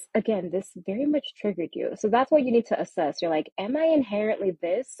 Because again, this very much triggered you. So that's what you need to assess. You're like, am I inherently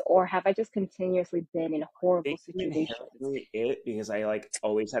this, or have I just continuously been in I horrible think I'm situations? inherently it because I like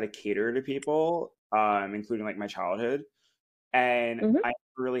always had to cater to people, including like my childhood. And Hmm. I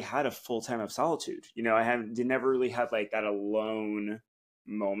never really had a full time of solitude. I have never really had like that alone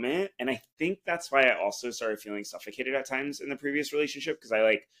moment, and I think that's why I also started feeling suffocated at times in the previous relationship because I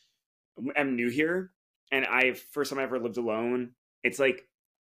like am new here, and I first time I ever lived alone. It's like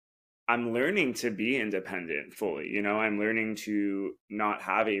I'm learning to be independent fully. I'm learning to not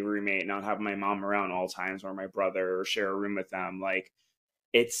have a roommate, not have my mom around all times or my brother or share a room with them. Like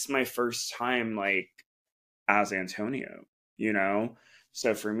it's my first time like as Antonio, you know?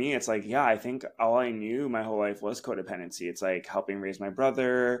 So for me, it's like, yeah, I think all I knew my whole life was codependency. It's like helping raise my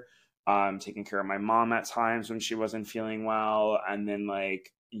brother, taking care of my mom at times when she wasn't feeling well. And then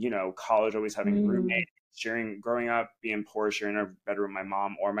like, college always having Mm. roommates, growing up, being poor, sharing a bedroom with my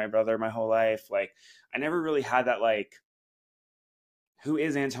mom or my brother my whole life. Like I never really had that like, who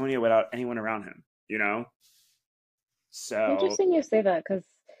is Antonio without anyone around him? So Interesting you say that because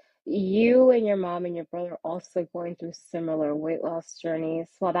you and your mom and your brother also going through similar weight loss journeys.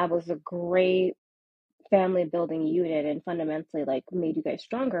 Well, that was a great family building unit and fundamentally like made you guys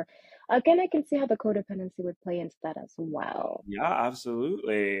stronger. Again, I can see how the codependency would play into that as well. Yeah,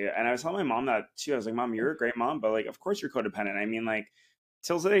 absolutely. And I was telling my mom that too. I was like, Mom, you're a great mom, but like, of course you're codependent. I mean, like,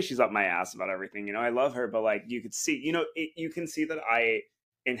 till today, she's up my ass about everything. You know, I love her, but like, you could see, you can see that I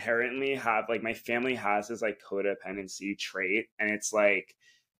inherently have, like, my family has this like codependency trait. And it's like,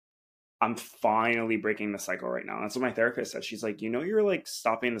 I'm finally breaking the cycle right now. That's what my therapist said. She's like, you're like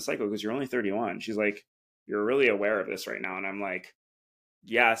stopping the cycle because you're only 31. She's like, you're really aware of this right now. And I'm like,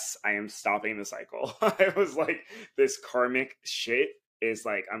 yes, I am stopping the cycle. I was like, this karmic shit is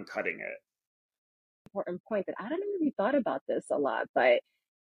like, I'm cutting it. Important point that I don't know if you thought about this a lot, but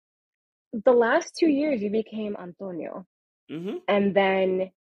the last 2 years you became Antonio, Hmm. and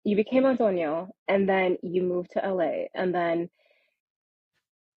then you became Antonio, and then you moved to LA, and then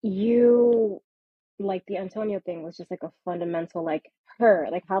you like the Antonio thing was just like a fundamental like her,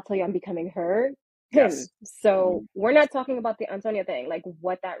 like I'll tell you I'm becoming her, him. Yes. So we're not talking about the Antonio thing, like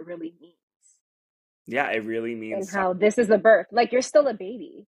what that really means Yeah, it really and means how this is the birth. Like you're still a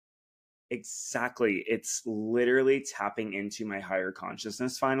baby. exactly. It's literally tapping into my higher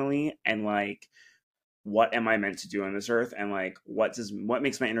consciousness finally, and like, what am I meant to do on this earth, and like, what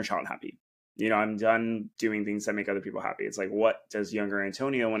makes my inner child happy? I'm done doing things that make other people happy. It's like, what does younger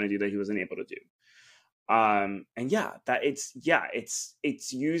Antonio want to do that he wasn't able to do? And yeah, that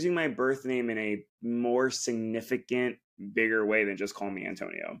it's using my birth name in a more significant, bigger way than just calling me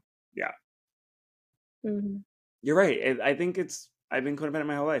Antonio. Yeah, Mm-hmm. you're right. I think I've been codependent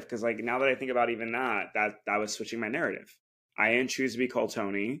my whole life because, like, now that I think about even that was switching my narrative. I didn't choose to be called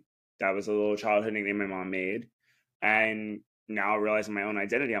Tony. That was a little childhood nickname my mom made, and now realizing my own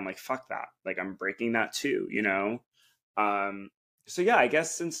identity, I'm like, fuck that. Like, I'm breaking that too. Um, so yeah, I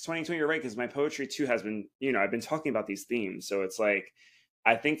guess since 2020, you're right, because my poetry too has been, I've been talking about these themes. So it's like,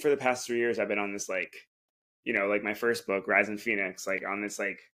 I think for the past 3 years, I've been on this like, like my first book, Rise and Phoenix, like on this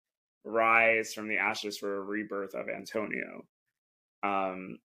like rise from the ashes for a rebirth of Antonio.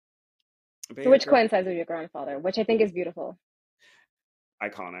 Um, but yeah, Which girl, coincides with your grandfather, which I think is beautiful.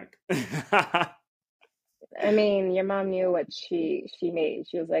 iconic. I mean, your mom knew what she made.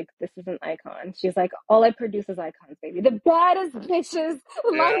 She was like, "This is an icon." She's like, "All I produce is icons, baby. The baddest bitches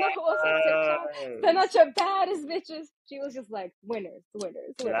line the halls on TikTok. Send out Yes, your baddest bitches." She was just like, "Winners,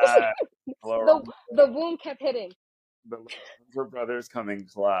 winners, winners." yes. the Lorenzo, the womb kept hitting, the Lorenzo brothers coming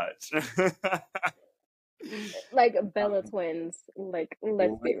clutch. like Bella twins. Like,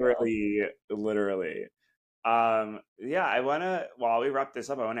 let's be real. Literally, literally. Yeah, I wanna while we wrap this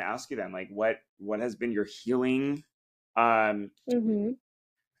up, I wanna ask you then, like, what has been your healing, um, Mm-hmm.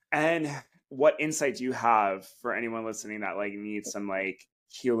 and what insight do you have for anyone listening that like needs some like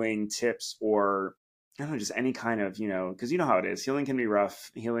healing tips, or I don't know, just any kind of, because you know how it is. Healing can be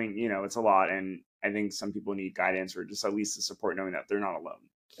rough. Healing, it's a lot, and I think some people need guidance or just at least the support knowing that they're not alone.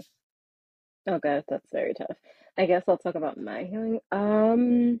 Oh god, that's very tough. I guess I'll talk about my healing.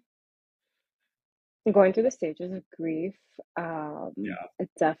 Going through the stages of grief. Yeah.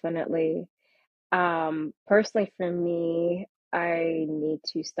 Definitely. Personally for me, I need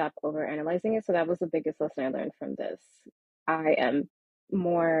to stop over analyzing it. So that was the biggest lesson I learned from this. I am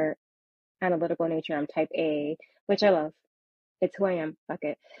more analytical in nature. I'm type A, which I love. It's who I am. Fuck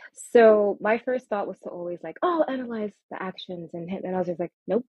it. So my first thought was to always like, oh, analyze the actions and hit. And I was just like,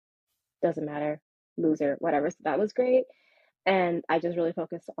 nope, doesn't matter. Loser, whatever. So that was great. And I just really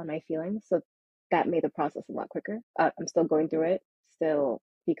focused on my feelings. So that made the process a lot quicker. I'm still going through it, still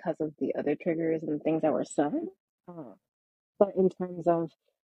because of the other triggers and things that were said. Uh, but in terms of,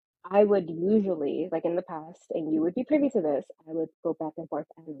 I would usually, like in the past, and you would be privy to this, I would go back and forth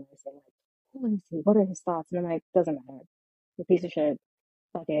analyzing, like, who is he? What are his thoughts? And I'm like, doesn't matter. You're a piece of shit.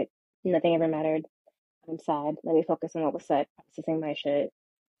 Fuck it. Nothing ever mattered. I'm sad. Let me focus on what was said, processing my shit,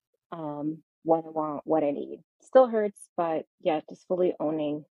 what I want, what I need. Still hurts, but yeah, just fully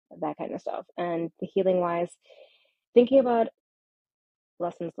owning that kind of stuff. And the healing wise, thinking about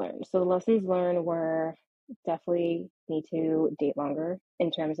lessons learned. So the lessons learned were definitely need to date longer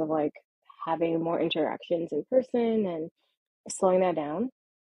in terms of like having more interactions in person and slowing that down.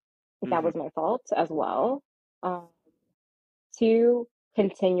 That Hmm. was my fault as well. Um, Two,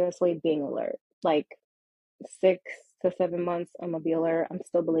 continuously being alert. Like 6 to 7 months, I'm gonna be alert. I'm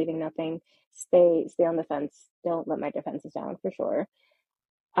still believing nothing. Stay on the fence. Don't let my defenses down for sure.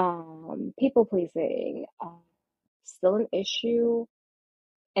 People pleasing, still an issue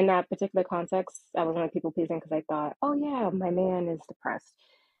in that particular context. I was only people pleasing because I thought, oh yeah, my man is depressed.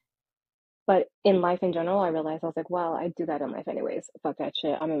 But in life in general, I realized I was like, well, I do that in life anyways. Fuck that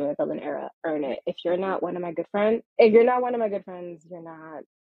shit. I'm in my villain era. Earn it. If you're not one of my good friends, you're not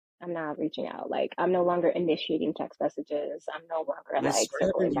I'm not reaching out. Like, I'm no longer initiating text messages. I'm no longer This like sort of been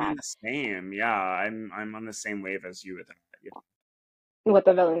circling doing back the same. Yeah, I'm on the same wave as you with that. Yeah. with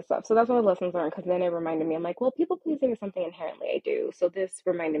the villain stuff. So that's one of the lessons learned because then it reminded me, I'm like, well, people pleasing is something inherently I do. So this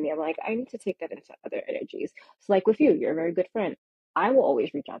reminded me, I'm like, I need to take that into other energies. So, like with you, you're a very good friend. I will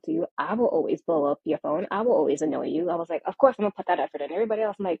always reach out to you. I will always blow up your phone. I will always annoy you. I was like, of course I'm gonna put that effort in. Everybody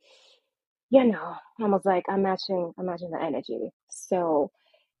else, I'm like, I was like, I'm matching the energy. So,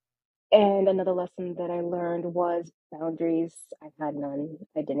 and another lesson that I learned was boundaries. I had none.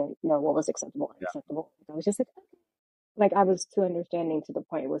 I didn't know what was acceptable or Yeah. unacceptable. I was just like I was too understanding to the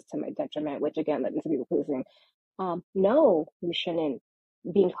point it was to my detriment, which again led into people pleasing. No, you shouldn't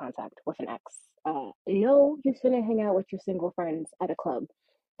be in contact with an ex. No, you shouldn't hang out with your single friends at a club.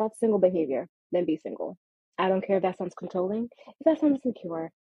 That's single behavior. Then be single. I don't care if that sounds controlling. If that sounds insecure,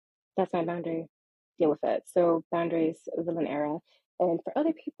 that's my boundary. Deal with it. So boundaries, villain era. And for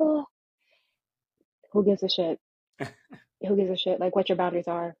other people, who gives a shit? Who gives a shit? Like what your boundaries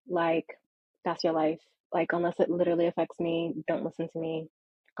are. Like that's your life. Like unless it literally affects me, don't listen to me.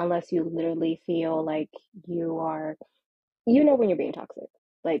 Unless you literally feel like you are, when you're being toxic.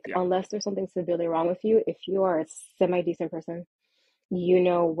 Like Yeah. unless there's something severely wrong with you, if you are a semi decent person,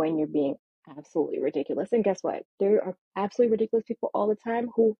 when you're being absolutely ridiculous. And guess what? There are absolutely ridiculous people all the time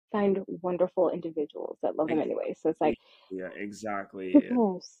who find wonderful individuals that love them anyway. So it's Exactly. like, Yeah, who exactly.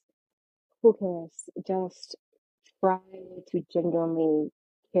 cares? Who cares? Just try to genuinely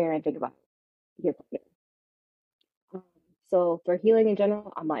care and think about your partner. Um, so for healing in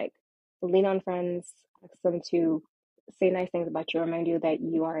general, I'm like, lean on friends, ask them to say nice things about you, remind you that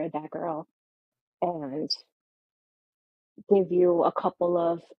you are that girl, and give you a couple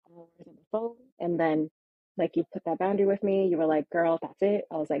of hours on the phone. And then, like, you put that boundary with me. You were like, girl, that's it.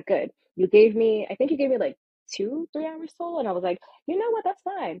 I was like, good. I think you gave me like 2, 3 hours total. And I was like, you know what? That's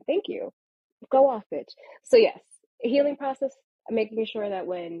fine. Thank you. Go off, bitch. So, yes, healing process, making sure that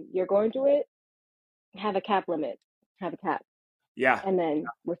when you're going through it, have a cap limit, have a cap, Yeah. and then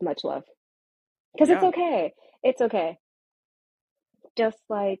with much love. Because it's Yeah. okay. It's okay. Just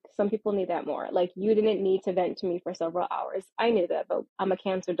like some people need that more. Like you didn't need to vent to me for several hours. I knew that, but I'm a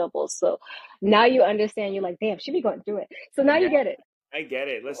cancer double. So now you understand. You're like, damn, she be going through it. So now Yeah. you get it. I get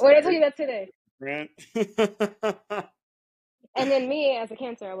it. Listen, When I told every you that today. grant. And then me as a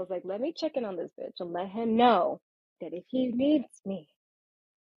cancer, I was like, let me check in on this bitch and let him know that if he needs me,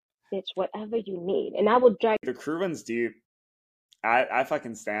 bitch, whatever you need. And I will drag. The crew runs deep. I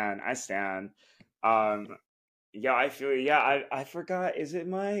fucking stand. I stand. Um, yeah, I feel yeah, I forgot. Is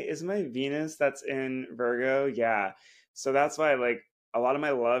my Venus that's in Virgo? Yeah. So that's why like a lot of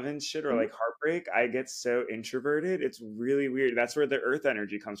my love and shit or Mhm. like heartbreak, I get so introverted. It's really weird. That's where the earth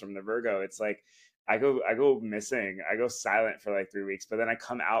energy comes from, the Virgo. It's like I go missing. I go silent for like 3 weeks, but then I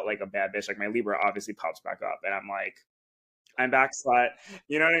come out like a bad bitch. Like my Libra obviously pops back up and I'm like I'm back slut.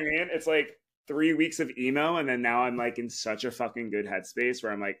 You know what I mean? It's like 3 weeks of emo, and then now I'm like in such a fucking good headspace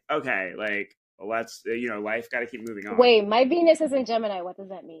where I'm like, okay, like let's life got to keep moving on. Wait, my Venus is in Gemini. What does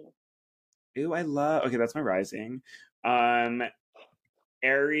that mean? Ooh, I love. Okay, that's my rising. Um,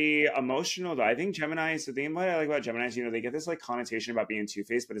 airy, emotional though. I think Gemini. So the thing what I like about Gemini is they get this like connotation about being two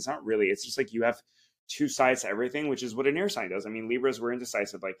faced, but it's not really. It's just like you have two sides to everything, which is what an air sign does. I mean, Libras were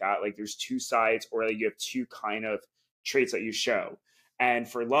indecisive like that. Like there's two sides, or like you have two kind of traits that you show. And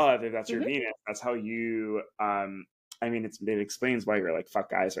for love, if that's your Hmm. Venus, that's how you. I mean, it explains why you're like fuck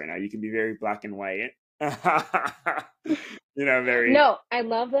guys right now. You can be very black and white. Very No, I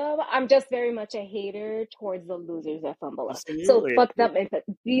love them. I'm just very much a hater towards the losers that fumble up. So absolutely. fuck them.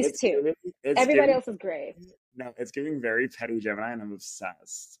 These It's two. giving. It's Everybody giving. else is gray. No, it's giving very petty Gemini, and I'm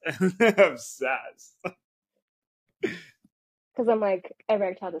obsessed. Obsessed. Because I'm like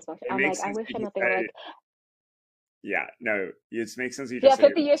erectile dysfunction. It I'm like, makes I sense wish that for you nothing. I'm said, like, yeah, no, it makes sense you yeah, just said,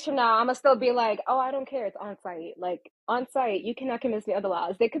 50 years from now, I'm gonna still be like, oh, I don't care. It's on site. Like on site, you cannot convince me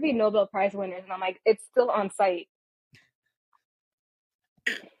otherwise. They could be Nobel Prize winners, and I'm like, it's still on site.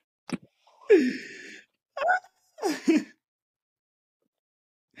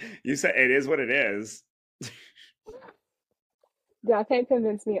 you said it is what it is. Y'all can't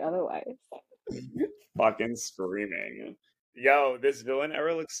convince me otherwise. Fucking screaming. Yo, this villain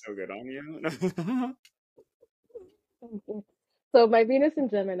era looks so good on you. So my Venus in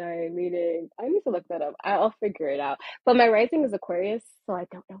Gemini, meaning I need to look that up. I'll figure it out. But my rising is Aquarius, so I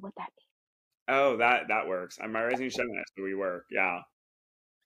don't know what that Oh, that works. I'm my rising Gemini, so we work. Yeah.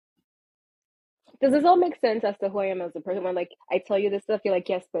 does. This all make sense as to who I am as a person? When like I tell you this stuff, you're like,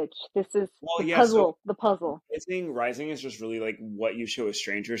 yes, bitch, this is Well, the yeah. So puzzle, the puzzle. rising is just really like what you show a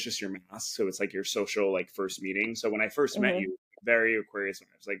stranger. It's just your mask. So it's like your social like first meeting. So when I first met Hmm. you, very Aquarius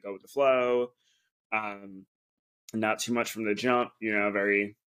vibes, like go with the flow, um, not too much from the jump,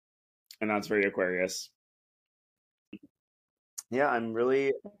 very, and that's very Aquarius. Yeah, I'm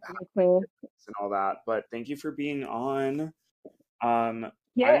really Exactly. and all that, but thank you for being on. I'm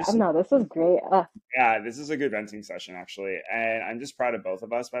Yeah, just no, this was great. Yeah, this is a good venting session actually, and I'm just proud of both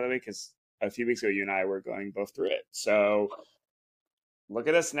of us, by the way, because a few weeks ago you and I were going both through it. So look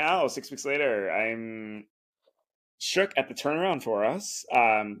at us now, 6 weeks later. I'm shook at the turnaround for us.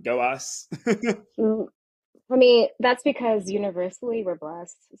 Go us. Mm, For me, that's because universally we're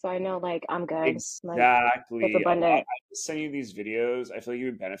blessed. So I know like I'm good. Like it's Exactly. A lot. abundant. I just send you these videos. I feel like you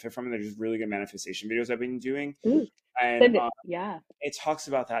would benefit from them. They're just really good manifestation videos I've been doing, Ooh, and send it. Yeah. it talks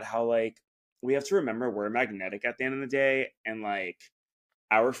about that how like we have to remember we're magnetic at the end of the day, and like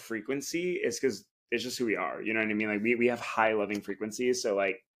our frequency is because it's just who we are. You know what I mean? Like we have high loving frequencies, so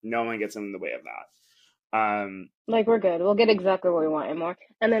like no one gets in the way of that. Like we're good. We'll get exactly what we want and more.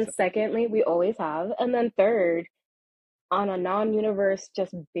 And then So secondly, we always have. And then third, on a non-universe,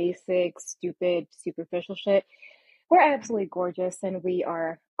 just basic, stupid, superficial shit, we're absolutely gorgeous and we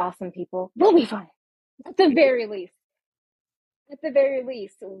are awesome people. We'll be fine. At the very least. At the very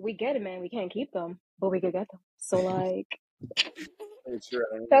least, we get it, man. We can't keep them, but we could get them. So like it's true.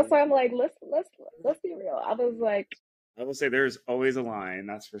 that's why I'm like, let's be real. I was like, I will say there's always a line,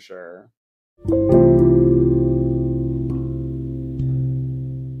 that's for sure.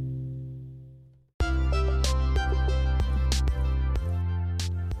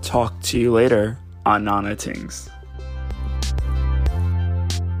 Talk to you later on Nana Tings.